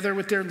Jews, together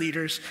with their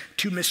leaders,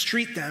 to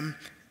mistreat them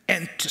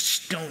and to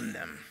stone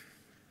them.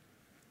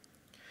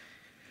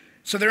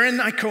 So they're in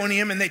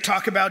Iconium and they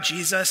talk about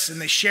Jesus and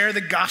they share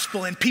the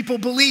gospel and people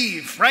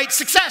believe, right?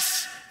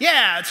 Success.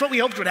 Yeah, it's what we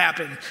hoped would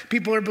happen.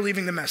 People are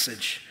believing the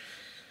message.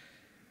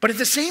 But at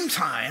the same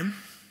time,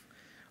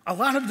 a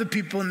lot of the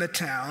people in the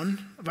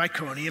town of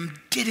Iconium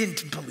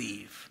didn't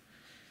believe,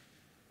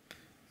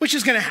 which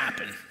is going to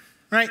happen,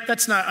 right?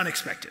 That's not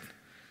unexpected.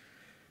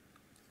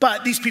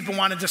 But these people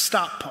wanted to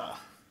stop Paul.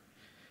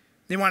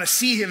 They want to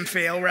see him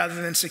fail rather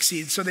than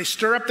succeed. So they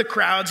stir up the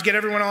crowds, get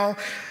everyone all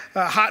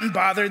hot and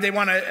bothered. They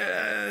want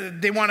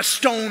to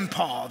stone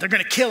Paul. They're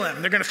going to kill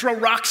him. They're going to throw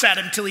rocks at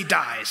him until he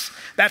dies.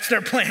 That's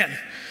their plan.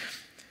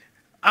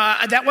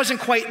 That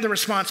wasn't quite the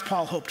response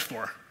Paul hoped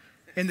for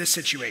in this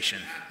situation,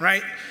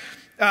 right?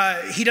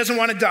 He doesn't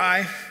want to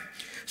die.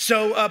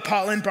 So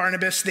Paul and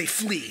Barnabas, they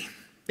flee.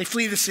 They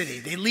flee the city.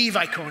 They leave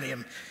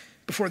Iconium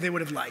before they would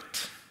have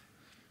liked.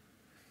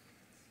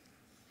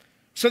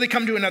 So they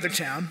come to another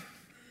town.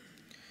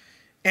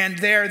 And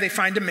there they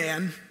find a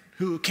man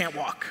who can't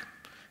walk.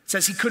 It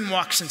says he couldn't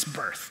walk since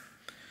birth.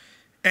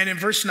 And in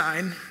verse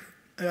 9,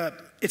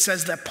 it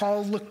says that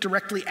Paul looked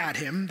directly at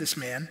him, this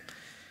man,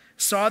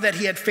 saw that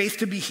he had faith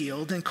to be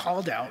healed, and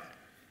called out,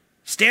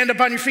 "Stand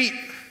up on your feet."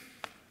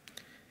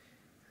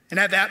 And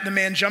at that, the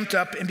man jumped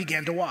up and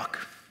began to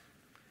walk.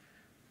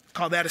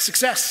 Call that a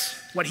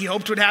success. What he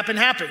hoped would happen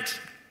happened.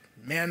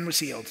 The man was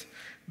healed.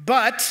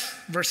 But,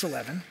 verse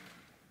 11,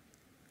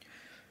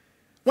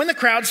 when the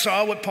crowd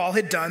saw what Paul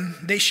had done,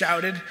 they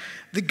shouted,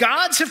 "The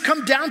gods have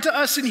come down to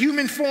us in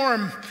human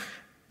form."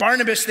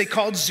 Barnabas they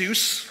called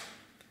Zeus,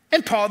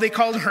 and Paul they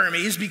called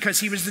Hermes because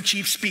he was the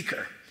chief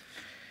speaker.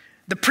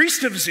 The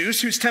priest of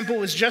Zeus, whose temple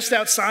was just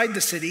outside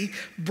the city,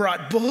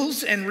 brought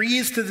bulls and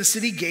wreaths to the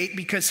city gate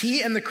because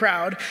he and the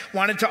crowd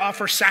wanted to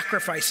offer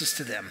sacrifices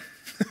to them.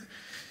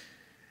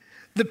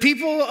 The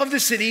people of the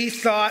city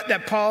thought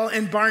that Paul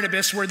and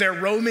Barnabas were their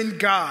Roman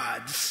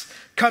gods,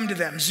 come to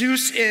them.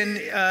 Zeus and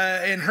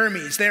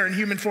Hermes, they're in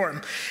human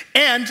form.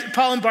 And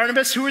Paul and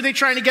Barnabas, who are they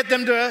trying to get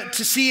them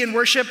to see and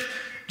worship?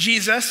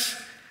 Jesus.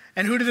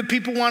 And who do the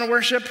people want to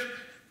worship?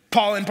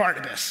 Paul and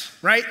Barnabas,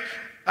 right?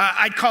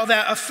 I'd call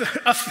that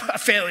a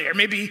failure,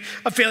 maybe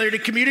a failure to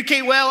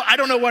communicate well. I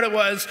don't know what it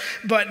was,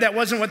 but that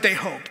wasn't what they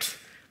hoped.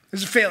 It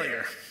was a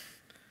failure.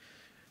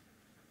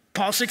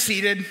 Paul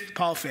succeeded,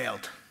 Paul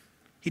failed.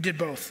 He did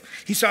both.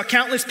 He saw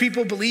countless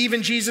people believe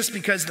in Jesus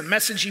because the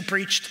message he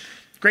preached,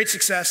 great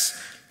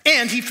success,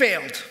 and he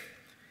failed.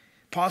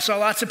 Paul saw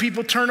lots of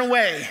people turn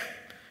away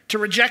to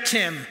reject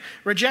him,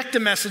 reject the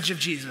message of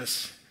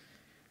Jesus.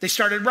 They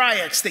started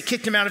riots, they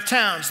kicked him out of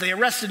towns, they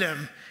arrested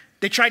him.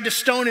 They tried to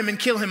stone him and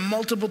kill him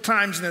multiple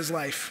times in his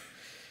life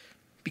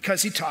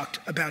because he talked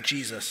about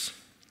Jesus.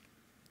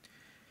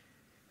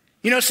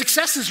 You know,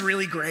 success is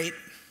really great,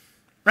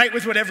 right?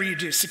 With whatever you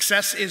do,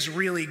 success is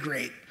really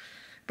great.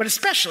 But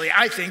especially,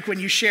 I think, when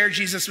you share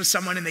Jesus with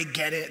someone and they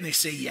get it and they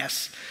say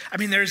yes. I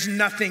mean, there's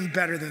nothing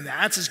better than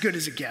that. That's as good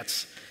as it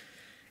gets.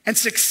 And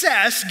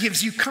success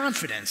gives you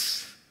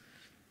confidence.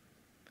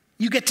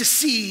 You get to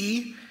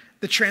see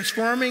the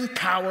transforming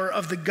power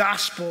of the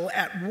gospel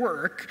at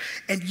work,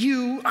 and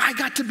I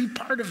got to be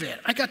part of it.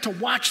 I got to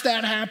watch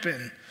that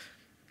happen.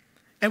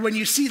 And when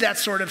you see that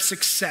sort of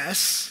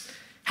success,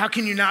 how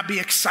can you not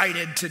be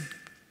excited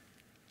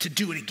to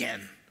do it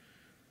again?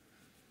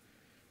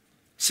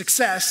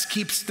 Success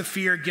keeps the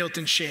fear, guilt,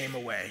 and shame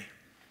away.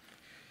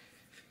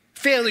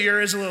 Failure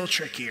is a little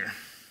trickier.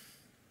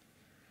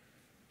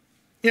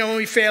 You know, when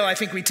we fail, I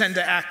think we tend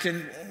to act in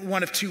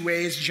one of two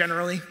ways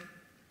generally.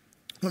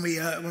 When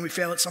we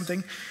fail at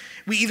something,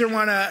 when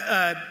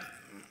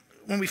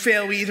we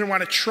fail, we either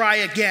want to try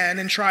again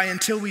and try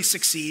until we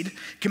succeed.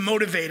 It can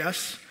motivate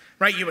us,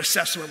 right? You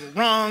assess what went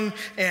wrong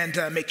and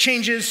make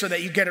changes so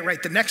that you get it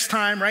right the next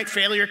time, right?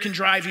 Failure can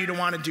drive you to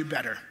want to do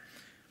better.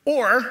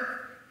 Or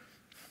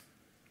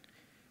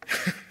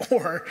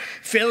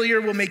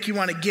failure will make you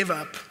want to give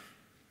up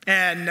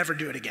and never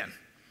do it again.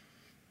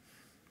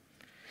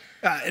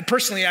 And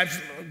personally,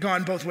 I've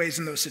gone both ways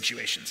in those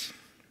situations.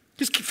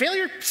 Because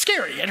failure is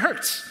scary, it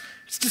hurts,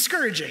 it's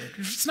discouraging,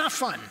 it's not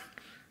fun.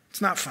 It's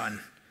not fun.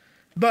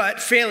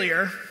 But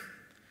failure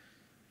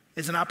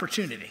is an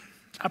opportunity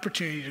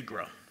to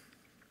grow.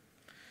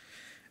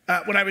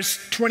 When I was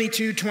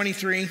 22,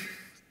 23,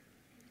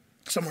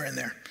 somewhere in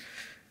there,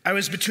 I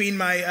was between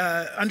my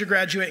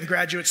undergraduate and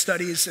graduate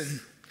studies,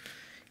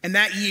 and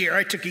that year,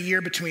 I took a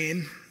year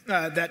between.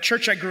 That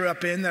church I grew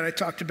up in that I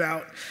talked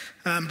about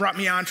brought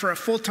me on for a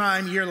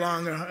full-time,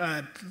 year-long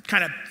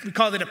we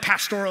called it a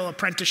pastoral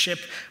apprenticeship,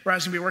 where I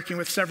was going to be working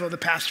with several of the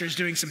pastors,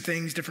 doing some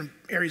things, different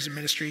areas of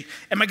ministry.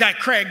 And my guy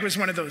Craig was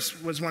one of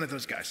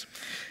those guys.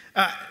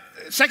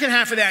 Second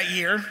half of that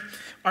year,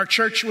 our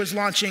church was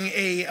launching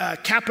a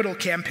capital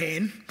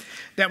campaign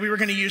that we were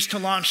going to use to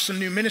launch some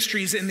new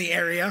ministries in the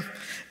area.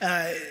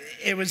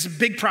 It was a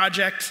big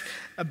project,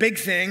 a big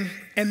thing,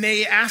 and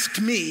they asked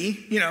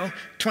me,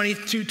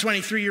 22,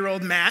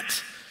 23-year-old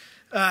Matt,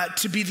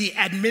 to be the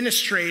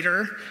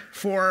administrator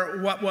for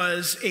what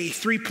was a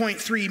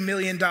 $3.3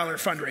 million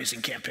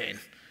fundraising campaign.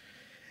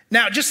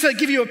 Now, just to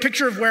give you a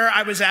picture of where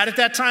I was at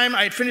that time,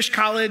 I had finished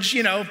college,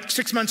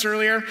 6 months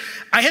earlier.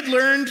 I had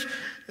learned,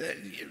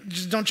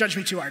 just don't judge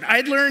me too hard, I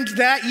had learned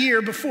that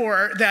year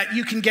before that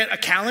you can get a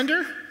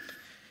calendar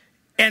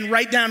and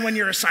write down when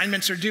your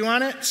assignments are due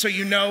on it so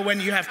you know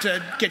when you have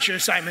to get your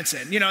assignments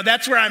in.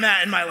 That's where I'm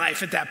at in my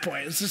life at that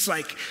point. It's just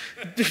like,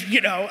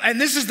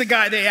 and this is the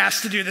guy they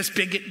asked to do this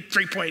big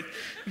 3-point,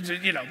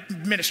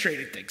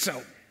 administrative thing.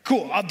 So,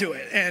 cool, I'll do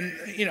it. And,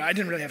 I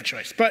didn't really have a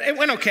choice. But it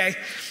went okay.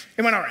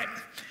 It went all right.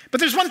 But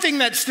there's one thing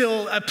that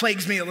still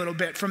plagues me a little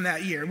bit from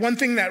that year. One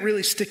thing that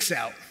really sticks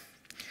out.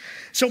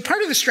 So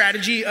part of the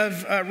strategy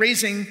of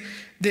raising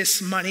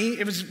this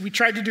money, we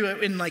tried to do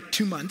it in like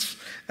 2 months,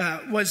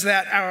 was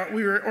that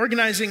we were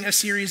organizing a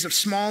series of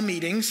small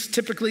meetings,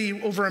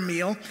 typically over a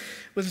meal,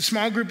 with a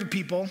small group of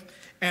people,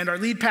 and our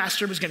lead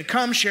pastor was going to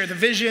come, share the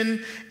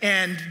vision,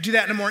 and do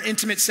that in a more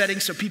intimate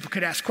setting so people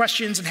could ask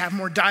questions and have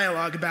more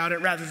dialogue about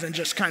it rather than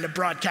just kind of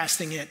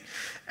broadcasting it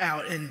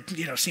out and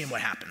seeing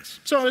what happens.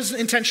 So it was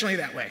intentionally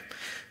that way.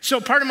 So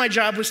part of my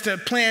job was to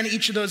plan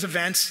each of those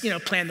events,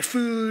 plan the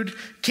food,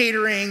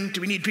 catering,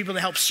 do we need people to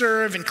help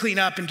serve and clean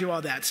up and do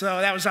all that. So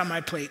that was on my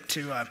plate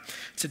to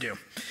do.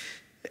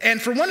 And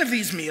for one of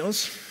these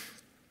meals,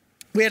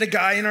 we had a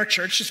guy in our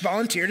church just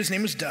volunteered. His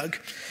name was Doug.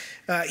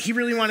 He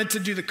really wanted to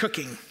do the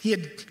cooking. He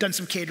had done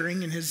some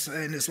catering in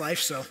his life,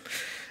 so I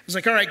was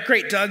like, all right,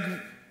 great, Doug,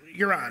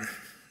 you're on.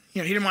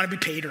 He didn't want to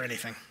be paid or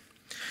anything.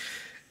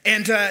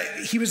 And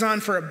he was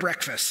on for a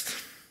breakfast.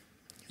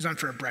 He was on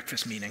for a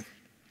breakfast meeting.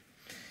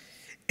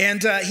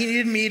 And he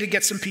needed me to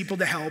get some people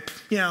to help,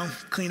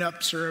 clean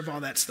up, serve, all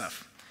that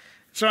stuff.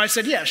 So I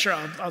said, yeah, sure,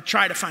 I'll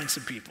try to find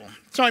some people.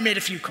 So I made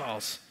a few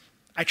calls.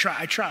 I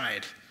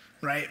tried,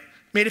 right?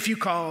 Made a few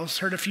calls,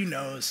 heard a few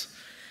no's,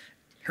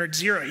 heard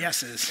 0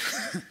 yeses,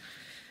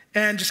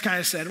 and just kind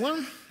of said,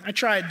 well, I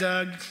tried,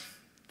 Doug.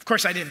 Of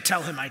course, I didn't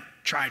tell him I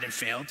tried and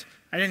failed.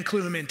 I didn't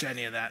clue him into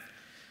any of that.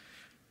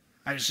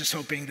 I was just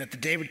hoping that the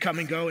day would come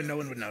and go and no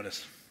one would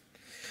notice.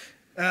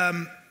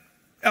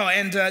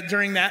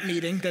 During that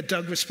meeting that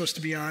Doug was supposed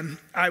to be on,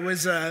 I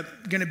was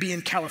going to be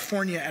in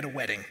California at a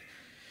wedding.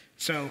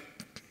 So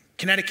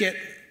Connecticut,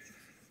 going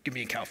to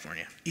be in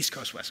California, East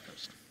Coast, West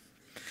Coast.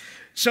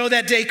 So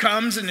that day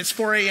comes and it's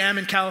 4 a.m.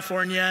 in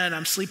California and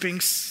I'm sleeping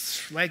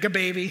like a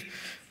baby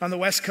on the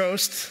West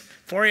Coast.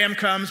 4 a.m.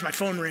 comes, my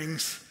phone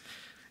rings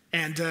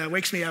and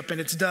wakes me up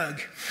and it's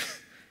Doug.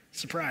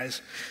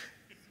 Surprise.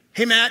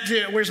 Hey, Matt,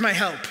 where's my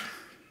help?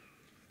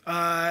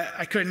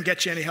 I couldn't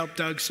get you any help,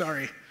 Doug,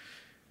 sorry.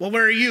 Well,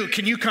 where are you?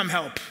 Can you come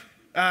help?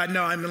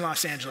 No, I'm in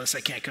Los Angeles,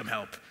 I can't come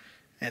help.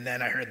 And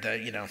then I heard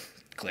the,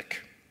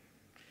 click.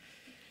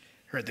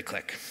 Heard the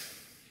click.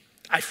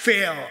 I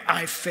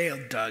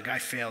failed Doug. I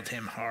failed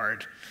him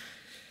hard.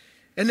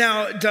 And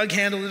now Doug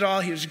handled it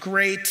all. He was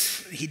great.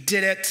 He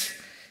did it.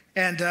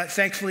 And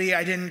thankfully,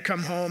 I didn't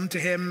come home to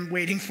him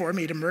waiting for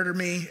me to murder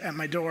me at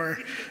my door.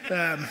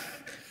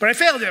 But I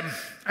failed him.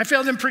 I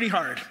failed him pretty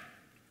hard.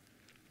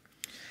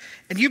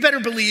 And you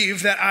better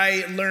believe that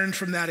I learned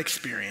from that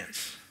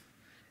experience.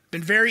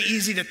 Been very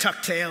easy to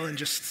tuck tail and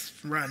just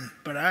run.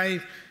 But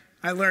I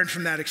learned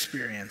from that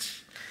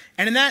experience.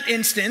 And in that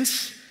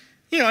instance,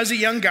 as a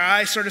young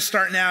guy sort of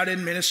starting out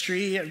in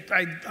ministry,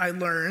 I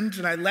learned,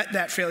 and I let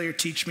that failure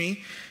teach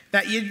me,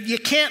 that you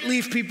can't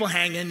leave people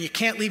hanging, you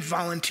can't leave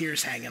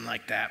volunteers hanging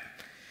like that.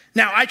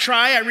 Now,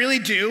 I really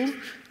do.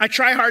 I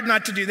try hard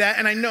not to do that,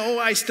 and I know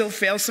I still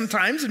fail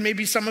sometimes, and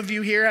maybe some of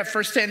you here have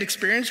firsthand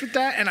experience with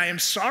that, and I am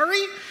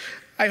sorry.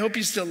 I hope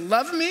you still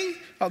love me.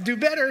 I'll do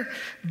better.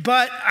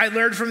 But I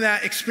learned from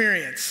that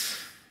experience.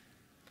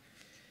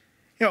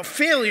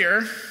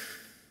 Failure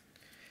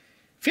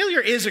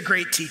is a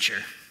great teacher.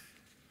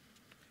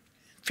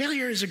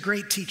 Failure is a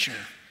great teacher.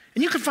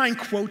 And you can find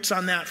quotes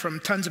on that from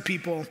tons of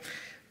people,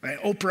 like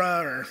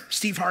Oprah or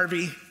Steve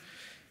Harvey,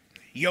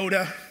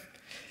 Yoda.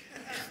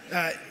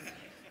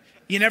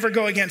 You never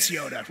go against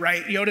Yoda,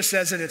 right? Yoda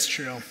says it, it's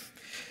true.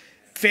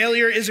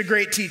 Failure is a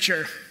great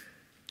teacher,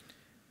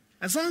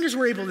 as long as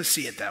we're able to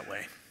see it that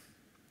way.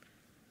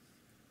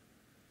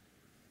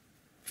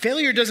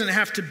 Failure doesn't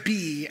have to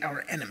be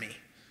our enemy,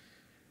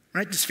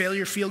 right? Does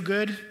failure feel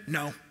good?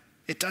 No,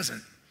 it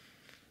doesn't.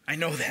 I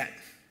know that.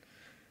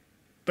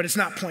 But it's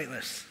not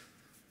pointless,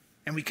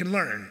 and we can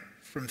learn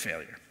from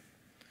failure.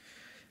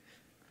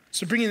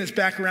 So bringing this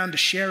back around to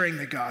sharing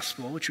the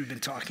gospel, which we've been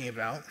talking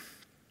about.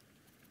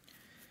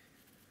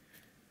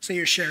 Say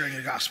you're sharing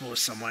the gospel with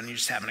someone, you're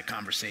just having a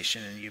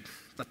conversation, and you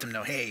let them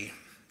know, hey,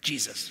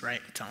 Jesus,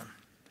 right? Tell them.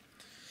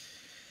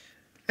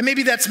 And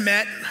maybe that's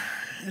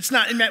it's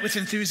not met with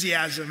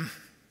enthusiasm,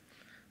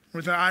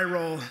 with an eye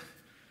roll,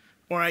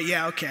 or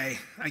yeah, okay,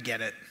 I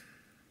get it.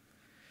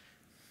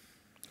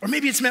 Or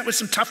maybe it's met with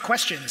some tough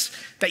questions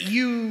that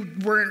you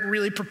weren't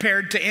really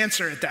prepared to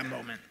answer at that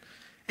moment.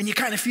 And you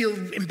kind of feel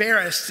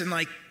embarrassed and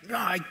like, oh,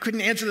 I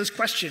couldn't answer those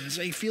questions.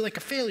 You feel like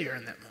a failure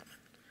in that moment.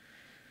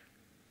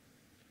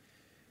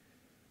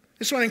 I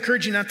just want to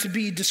encourage you not to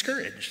be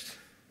discouraged,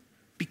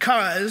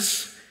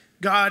 because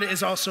God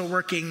is also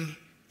working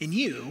in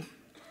you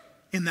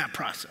in that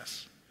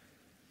process.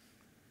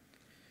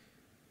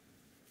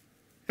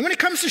 And when it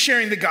comes to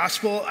sharing the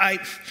gospel,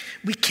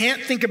 we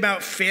can't think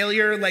about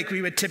failure like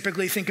we would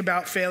typically think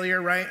about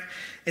failure, right?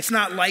 It's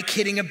not like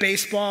hitting a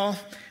baseball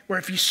where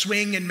if you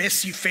swing and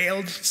miss, you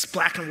failed. It's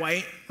black and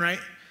white, right?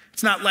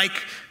 It's not like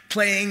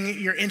playing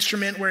your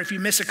instrument where if you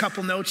miss a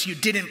couple notes, you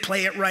didn't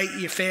play it right,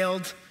 you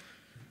failed.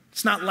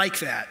 It's not like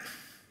that.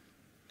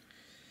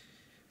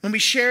 When we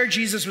share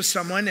Jesus with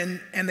someone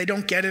and they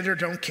don't get it or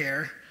don't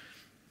care,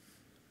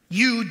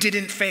 you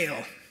didn't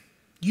fail.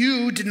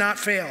 You did not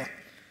fail.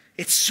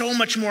 It's so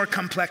much more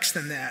complex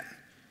than that.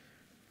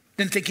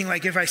 Than thinking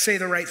like if I say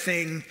the right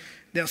thing,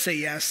 they'll say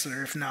yes,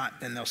 or if not,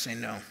 then they'll say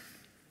no.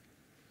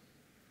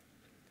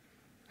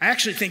 I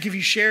actually think if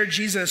you share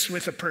Jesus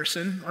with a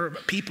person or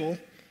people,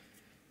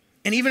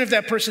 and even if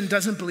that person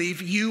doesn't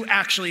believe, you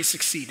actually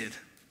succeeded.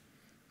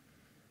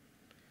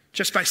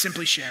 Just by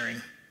simply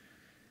sharing.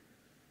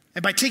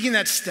 And by taking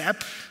that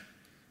step,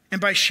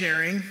 and by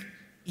sharing,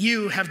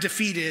 you have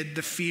defeated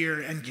the fear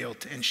and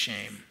guilt and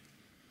shame.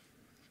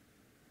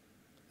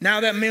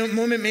 Now that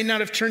moment may not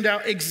have turned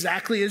out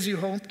exactly as you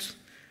hoped,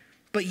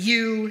 but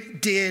you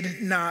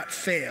did not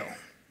fail.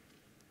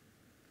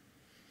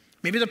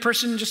 Maybe the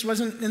person just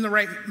wasn't in the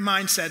right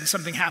mindset and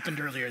something happened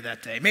earlier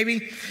that day.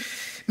 Maybe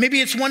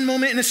it's one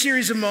moment in a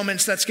series of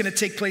moments that's going to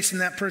take place in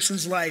that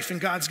person's life,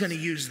 and God's going to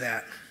use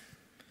that.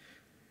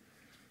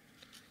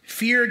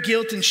 Fear,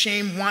 guilt, and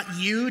shame want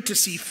you to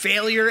see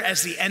failure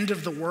as the end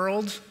of the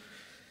world.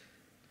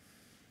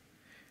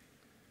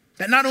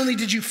 That not only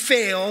did you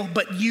fail,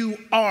 but you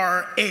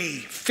are a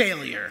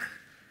failure.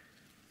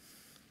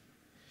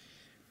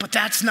 But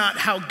that's not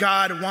how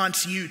God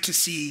wants you to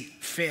see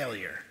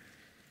failure.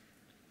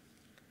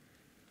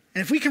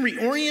 And if we can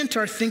reorient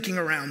our thinking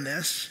around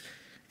this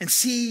and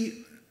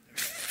see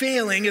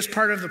failing as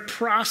part of the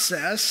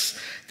process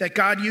that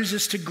God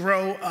uses to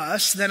grow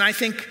us, then I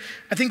think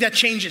that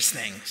changes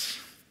things.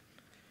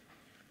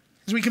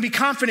 Because we can be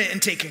confident in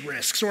taking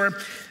risks, or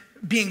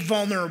being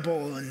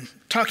vulnerable and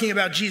talking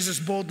about Jesus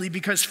boldly,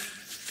 because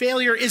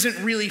failure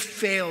isn't really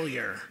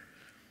failure.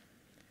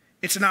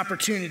 It's an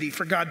opportunity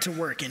for God to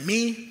work in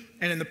me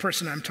and in the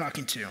person I'm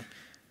talking to,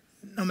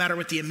 no matter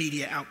what the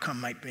immediate outcome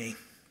might be.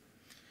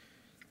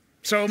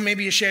 So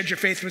maybe you shared your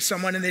faith with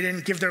someone and they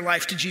didn't give their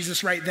life to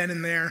Jesus right then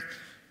and there.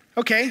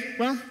 Okay,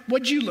 well,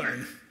 what'd you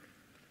learn?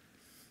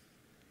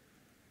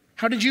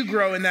 How did you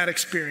grow in that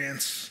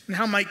experience? And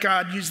how might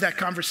God use that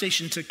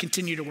conversation to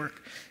continue to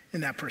work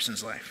in that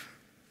person's life?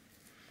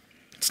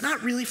 It's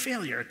not really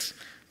failure.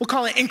 We'll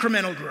call it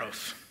incremental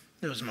growth,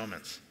 those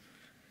moments.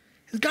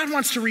 And God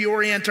wants to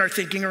reorient our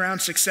thinking around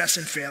success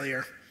and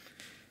failure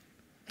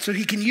so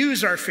he can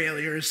use our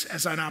failures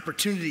as an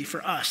opportunity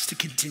for us to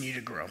continue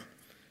to grow.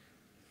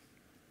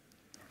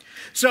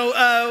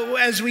 So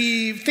as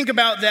we think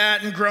about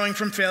that and growing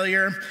from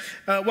failure,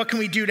 what can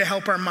we do to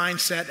help our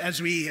mindset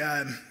as we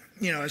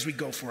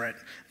go for it?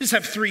 I just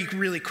have 3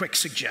 really quick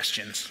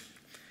suggestions.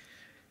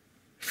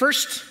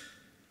 First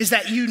is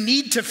that you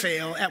need to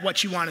fail at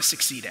what you want to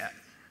succeed at.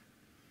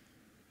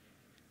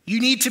 You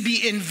need to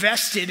be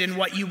invested in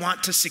what you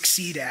want to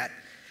succeed at.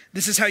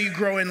 This is how you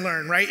grow and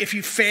learn, right? If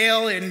you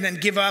fail and then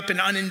give up and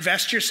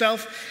uninvest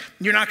yourself,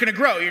 you're not going to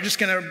grow.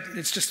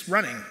 It's just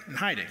running and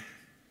hiding.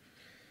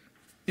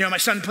 You know, my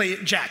son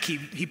Jack,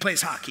 he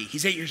plays hockey.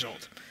 He's 8 years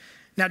old.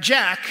 Now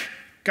Jack,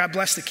 God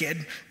bless the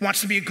kid,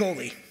 wants to be a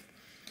goalie.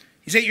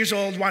 He's 8 years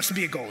old, wants to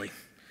be a goalie.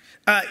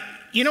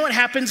 You know what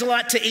happens a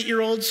lot to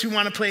 8-year-olds who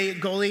want to play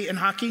goalie in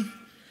hockey?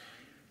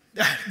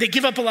 They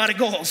give up a lot of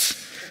goals.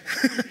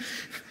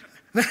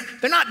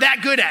 They're not that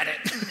good at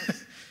it.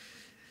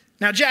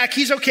 Now Jack,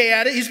 he's okay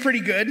at it. He's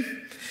pretty good.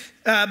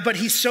 But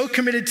he's so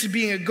committed to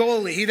being a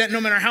goalie that no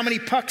matter how many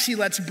pucks he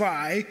lets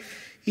by,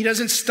 he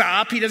doesn't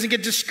stop. He doesn't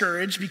get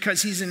discouraged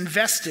because he's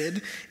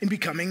invested in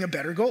becoming a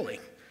better goalie,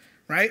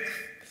 right?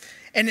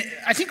 And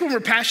I think when we're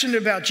passionate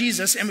about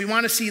Jesus and we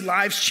want to see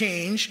lives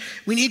change,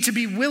 we need to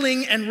be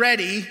willing and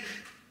ready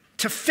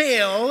to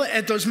fail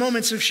at those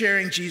moments of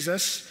sharing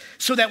Jesus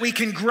so that we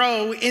can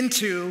grow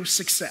into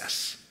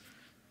success.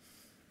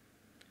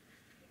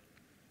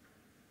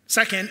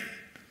 Second,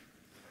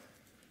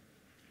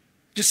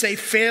 just say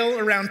fail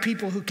around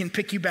people who can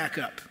pick you back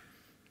up.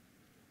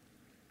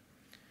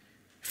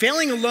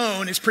 Failing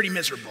alone is pretty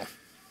miserable.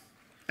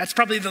 That's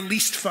probably the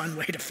least fun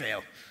way to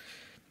fail.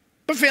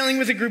 But failing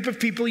with a group of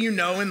people you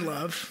know and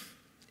love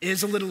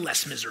is a little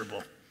less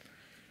miserable.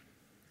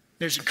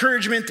 There's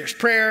encouragement, there's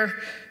prayer.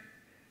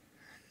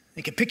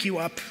 They can pick you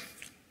up.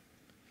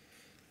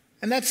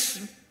 And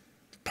that's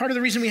part of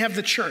the reason we have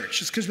the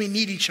church, is because we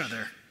need each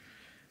other.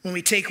 When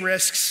we take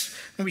risks,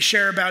 when we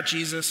share about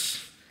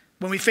Jesus,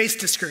 when we face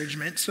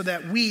discouragement, so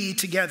that we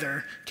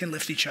together can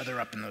lift each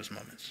other up in those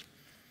moments.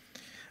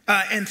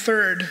 And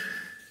third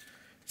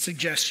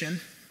suggestion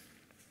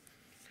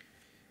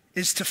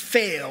is to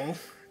fail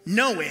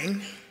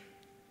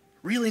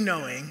really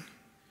knowing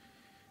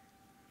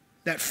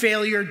that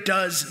failure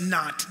does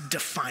not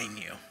define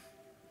you.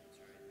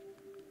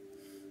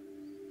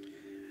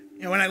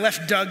 You know, when I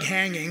left Doug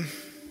hanging,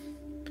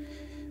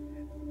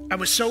 I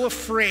was so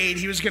afraid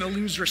he was going to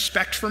lose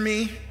respect for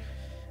me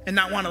and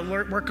not want to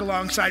work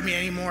alongside me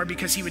anymore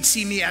because he would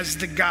see me as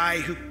the guy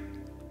who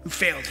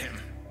failed him.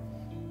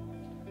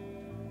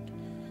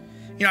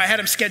 You know, I had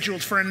him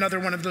scheduled for another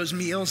one of those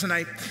meals, and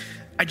I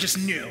just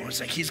knew. I was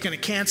like, he's going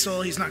to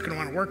cancel. He's not going to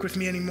want to work with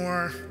me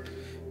anymore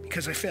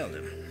because I failed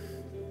him.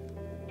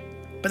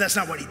 But that's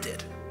not what he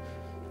did.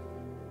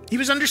 He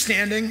was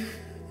understanding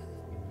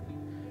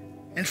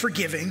and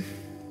forgiving.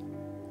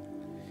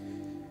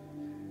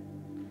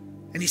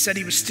 And he said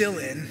he was still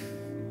in.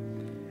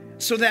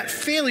 So that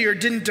failure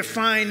didn't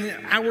define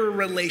our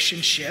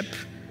relationship.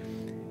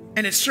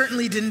 And it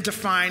certainly didn't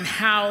define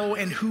how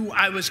and who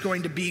I was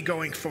going to be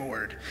going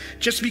forward.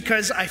 Just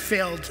because I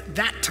failed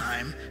that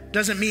time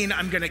doesn't mean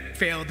I'm going to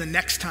fail the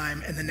next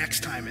time and the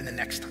next time and the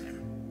next time.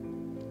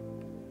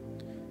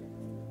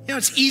 You know,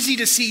 it's easy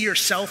to see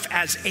yourself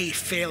as a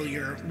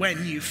failure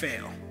when you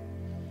fail.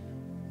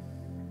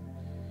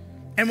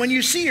 And when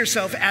you see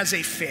yourself as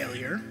a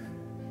failure,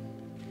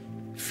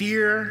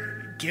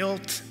 fear,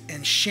 guilt,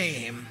 and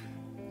shame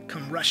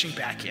come rushing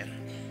back in.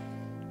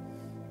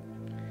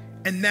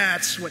 And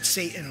that's what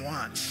Satan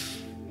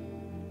wants,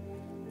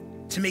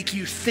 to make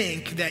you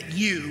think that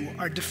you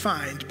are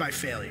defined by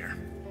failure.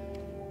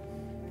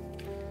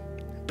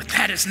 But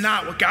that is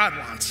not what God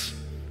wants.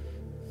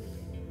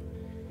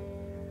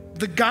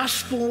 The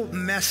gospel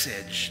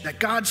message that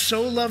God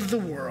so loved the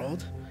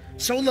world,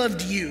 so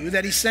loved you,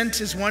 that he sent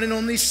his one and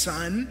only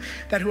Son,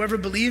 that whoever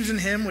believes in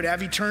him would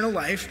have eternal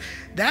life,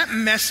 that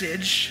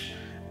message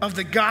of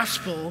the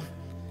gospel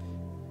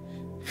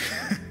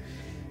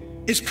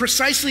is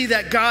precisely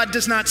that God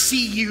does not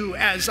see you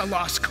as a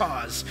lost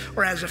cause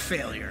or as a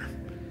failure,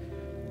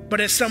 but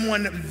as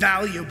someone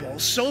valuable,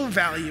 so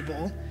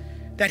valuable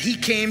that he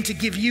came to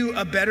give you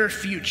a better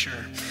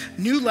future,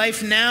 new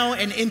life now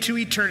and into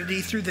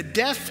eternity through the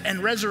death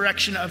and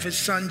resurrection of his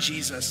Son,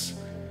 Jesus.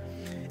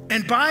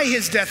 And by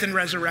his death and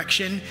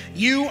resurrection,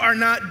 you are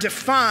not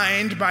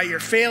defined by your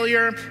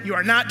failure. You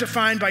are not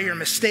defined by your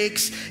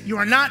mistakes. You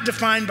are not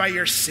defined by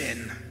your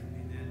sin.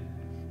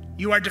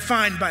 You are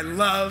defined by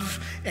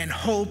love and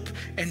hope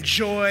and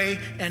joy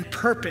and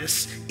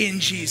purpose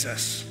in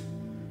Jesus.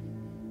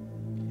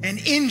 And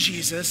in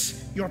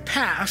Jesus, your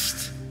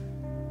past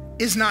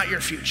is not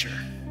your future.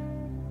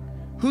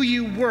 Who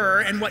you were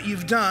and what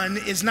you've done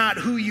is not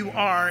who you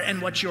are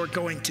and what you're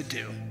going to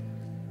do.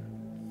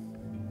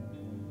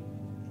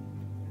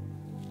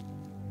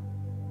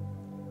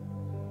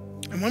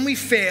 And when we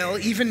fail,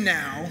 even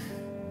now,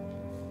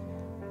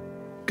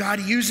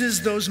 God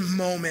uses those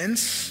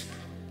moments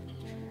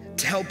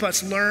to help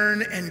us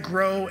learn and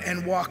grow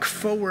and walk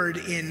forward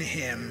in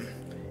him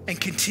and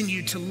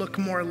continue to look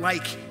more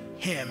like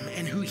him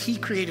and who he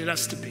created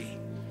us to be.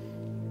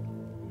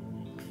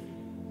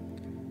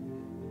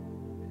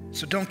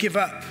 So don't give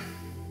up.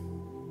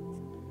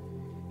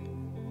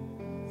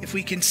 If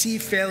we can see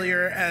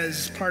failure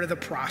as part of the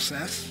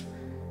process,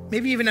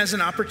 maybe even as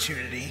an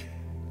opportunity,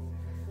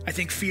 I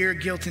think fear,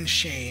 guilt, and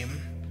shame,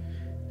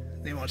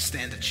 they won't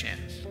stand a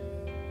chance.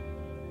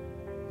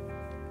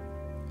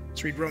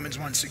 Let's read Romans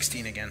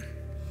 1:16 again.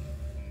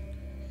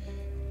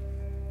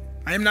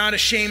 I am not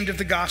ashamed of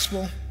the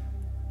gospel,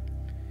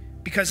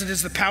 because it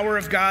is the power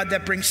of God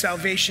that brings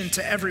salvation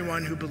to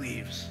everyone who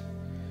believes,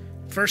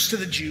 first to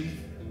the Jew,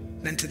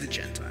 then to the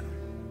Gentile.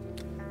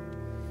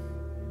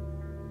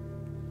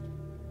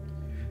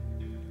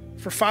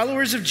 For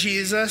followers of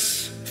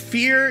Jesus,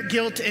 fear,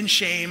 guilt, and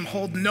shame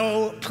hold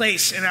no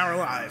place in our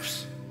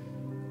lives.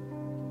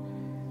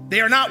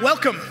 They are not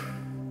welcome.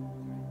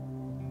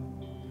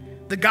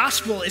 The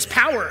gospel is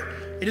power,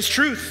 it is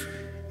truth,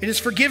 it is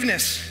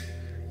forgiveness,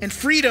 and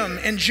freedom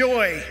and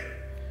joy.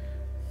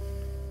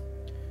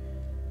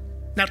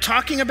 Now,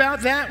 talking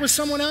about that with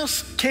someone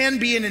else can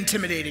be an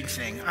intimidating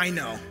thing, I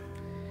know.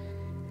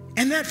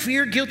 And that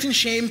fear, guilt, and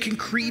shame can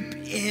creep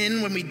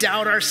in when we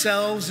doubt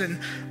ourselves and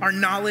our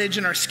knowledge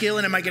and our skill.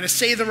 And am I going to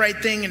say the right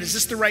thing? And is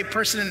this the right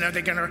person? And are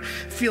they going to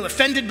feel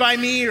offended by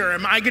me? Or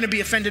am I going to be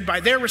offended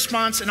by their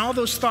response? And all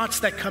those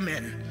thoughts that come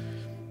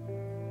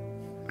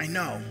in. I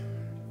know.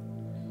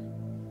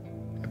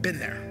 I've been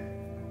there.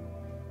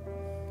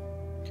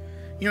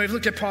 You know, we've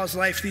looked at Paul's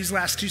life these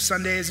last 2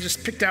 Sundays and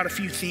just picked out a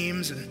few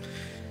themes and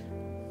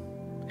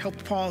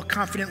helped Paul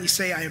confidently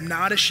say, I am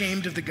not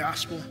ashamed of the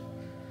gospel.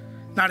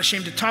 Not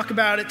ashamed to talk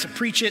about it, to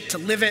preach it, to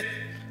live it,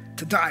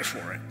 to die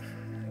for it.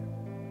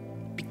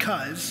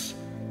 Because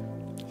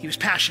he was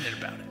passionate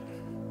about it.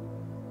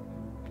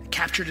 It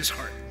captured his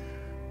heart.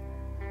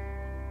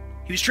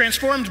 He was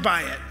transformed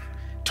by it,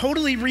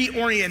 totally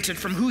reoriented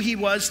from who he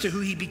was to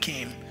who he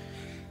became.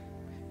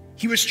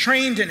 He was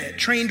trained in it,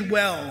 trained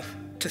well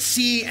to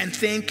see and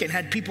think, and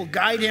had people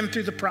guide him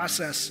through the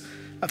process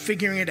of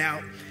figuring it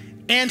out.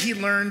 And he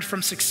learned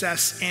from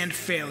success and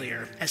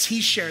failure as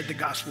he shared the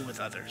gospel with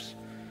others.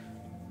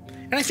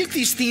 And I think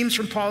these themes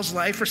from Paul's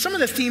life are some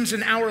of the themes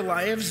in our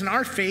lives and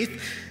our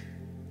faith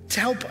to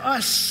help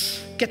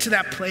us get to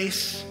that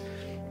place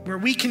where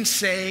we can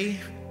say,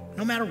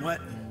 no matter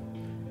what,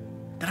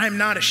 that I'm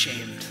not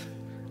ashamed.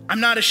 I'm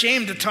not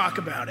ashamed to talk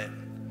about it,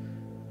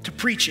 to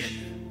preach it,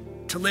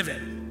 to live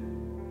it,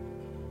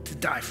 to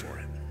die for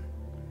it.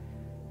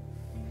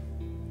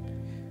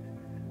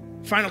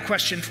 Final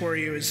question for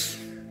you is,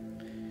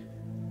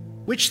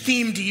 which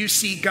theme do you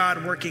see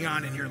God working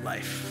on in your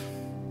life?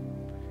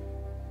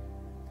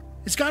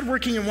 Is God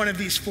working in one of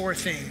these 4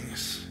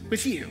 things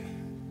with you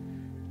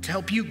to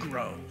help you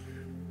grow?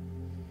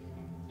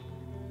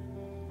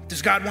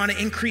 Does God want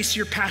to increase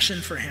your passion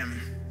for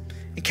him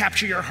and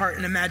capture your heart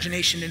and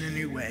imagination in a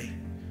new way?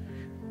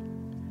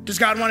 Does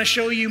God want to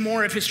show you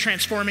more of his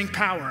transforming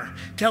power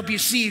to help you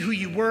see who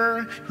you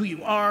were, who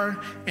you are,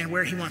 and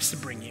where he wants to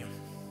bring you?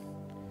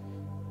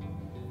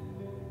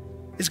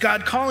 Is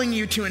God calling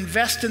you to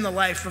invest in the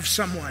life of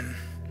someone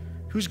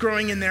who's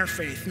growing in their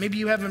faith? Maybe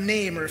you have a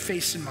name or a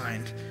face in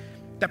mind.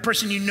 That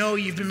person you know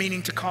you've been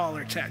meaning to call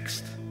or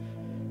text.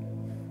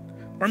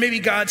 Or maybe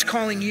God's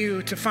calling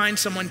you to find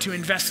someone to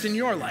invest in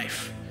your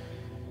life.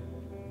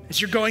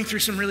 As you're going through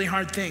some really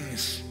hard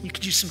things, you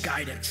could use some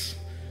guidance.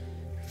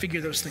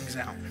 Figure those things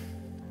out.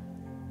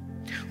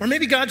 Or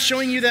maybe God's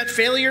showing you that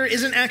failure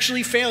isn't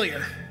actually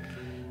failure.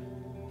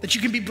 That you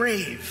can be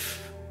brave.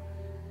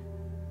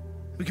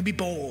 We can be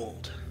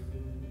bold.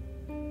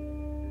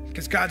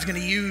 Because God's going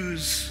to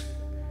use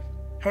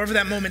however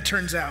that moment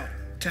turns out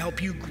to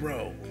help you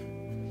grow.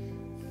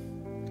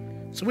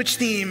 So which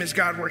theme is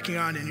God working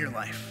on in your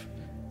life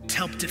to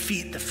help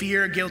defeat the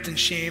fear, guilt, and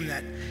shame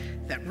that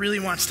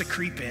really wants to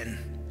creep in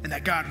and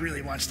that God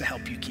really wants to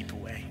help you keep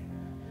away?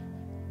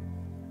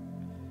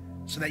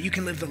 So that you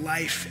can live the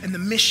life and the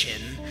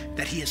mission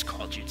that he has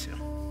called you to.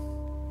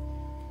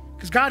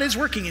 Because God is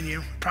working in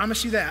you, I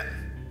promise you that.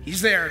 He's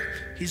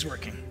there, he's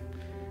working.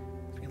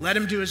 You let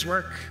him do his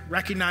work,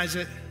 recognize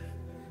it,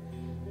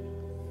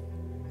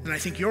 and I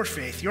think your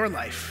faith, your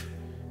life,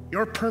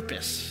 your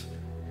purpose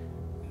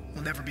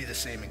will never be the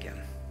same again.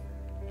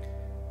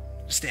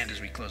 Stand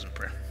as we close in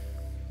prayer.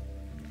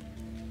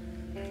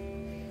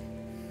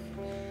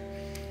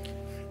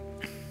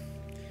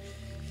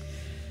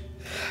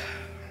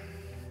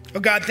 Oh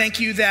God, thank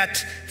you that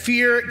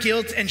fear,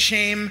 guilt, and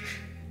shame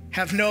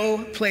have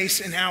no place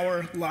in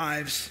our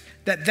lives,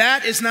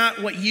 that is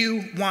not what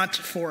you want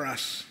for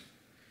us.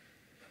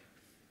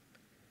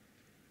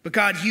 But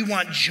God, you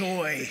want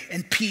joy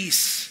and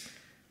peace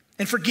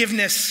and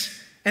forgiveness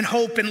and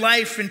hope and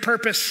life and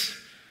purpose.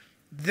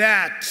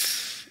 That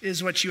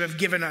is what you have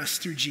given us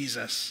through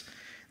Jesus.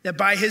 That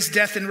by his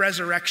death and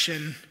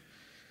resurrection,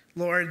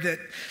 Lord, that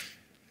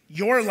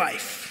your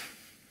life,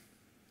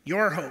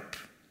 your hope,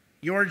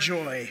 your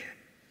joy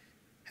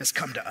has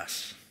come to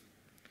us.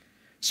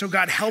 So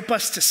God, help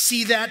us to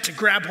see that, to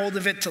grab hold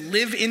of it, to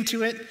live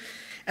into it.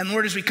 And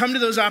Lord, as we come to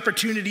those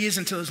opportunities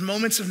and to those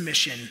moments of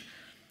mission,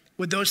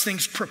 would those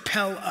things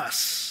propel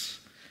us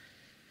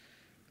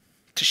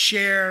to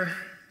share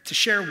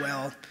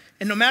well,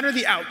 and no matter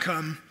the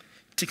outcome,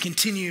 to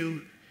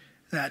continue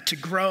to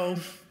grow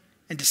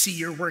and to see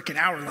your work in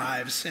our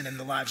lives and in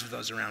the lives of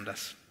those around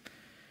us.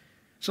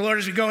 So Lord,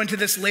 as we go into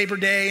this Labor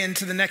Day,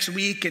 into the next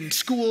week, and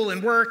school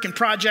and work and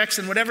projects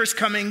and whatever's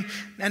coming,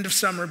 end of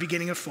summer,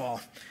 beginning of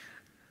fall,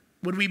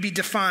 would we be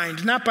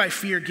defined not by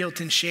fear, guilt,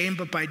 and shame,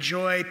 but by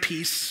joy,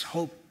 peace,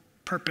 hope,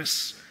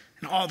 purpose,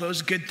 and all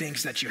those good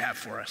things that you have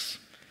for us.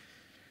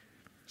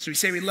 So we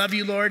say we love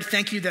you, Lord.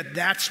 Thank you that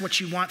that's what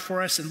you want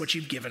for us and what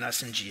you've given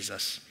us in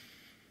Jesus.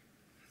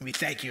 We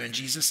thank you in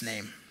Jesus'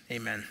 name.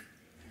 Amen.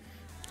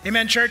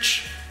 Amen,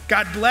 church.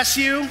 God bless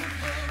you.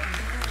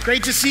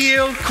 Great to see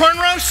you. Corn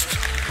Roast,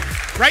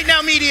 Right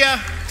Now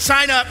Media,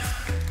 sign up.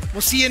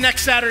 We'll see you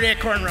next Saturday at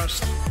Corn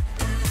Roast.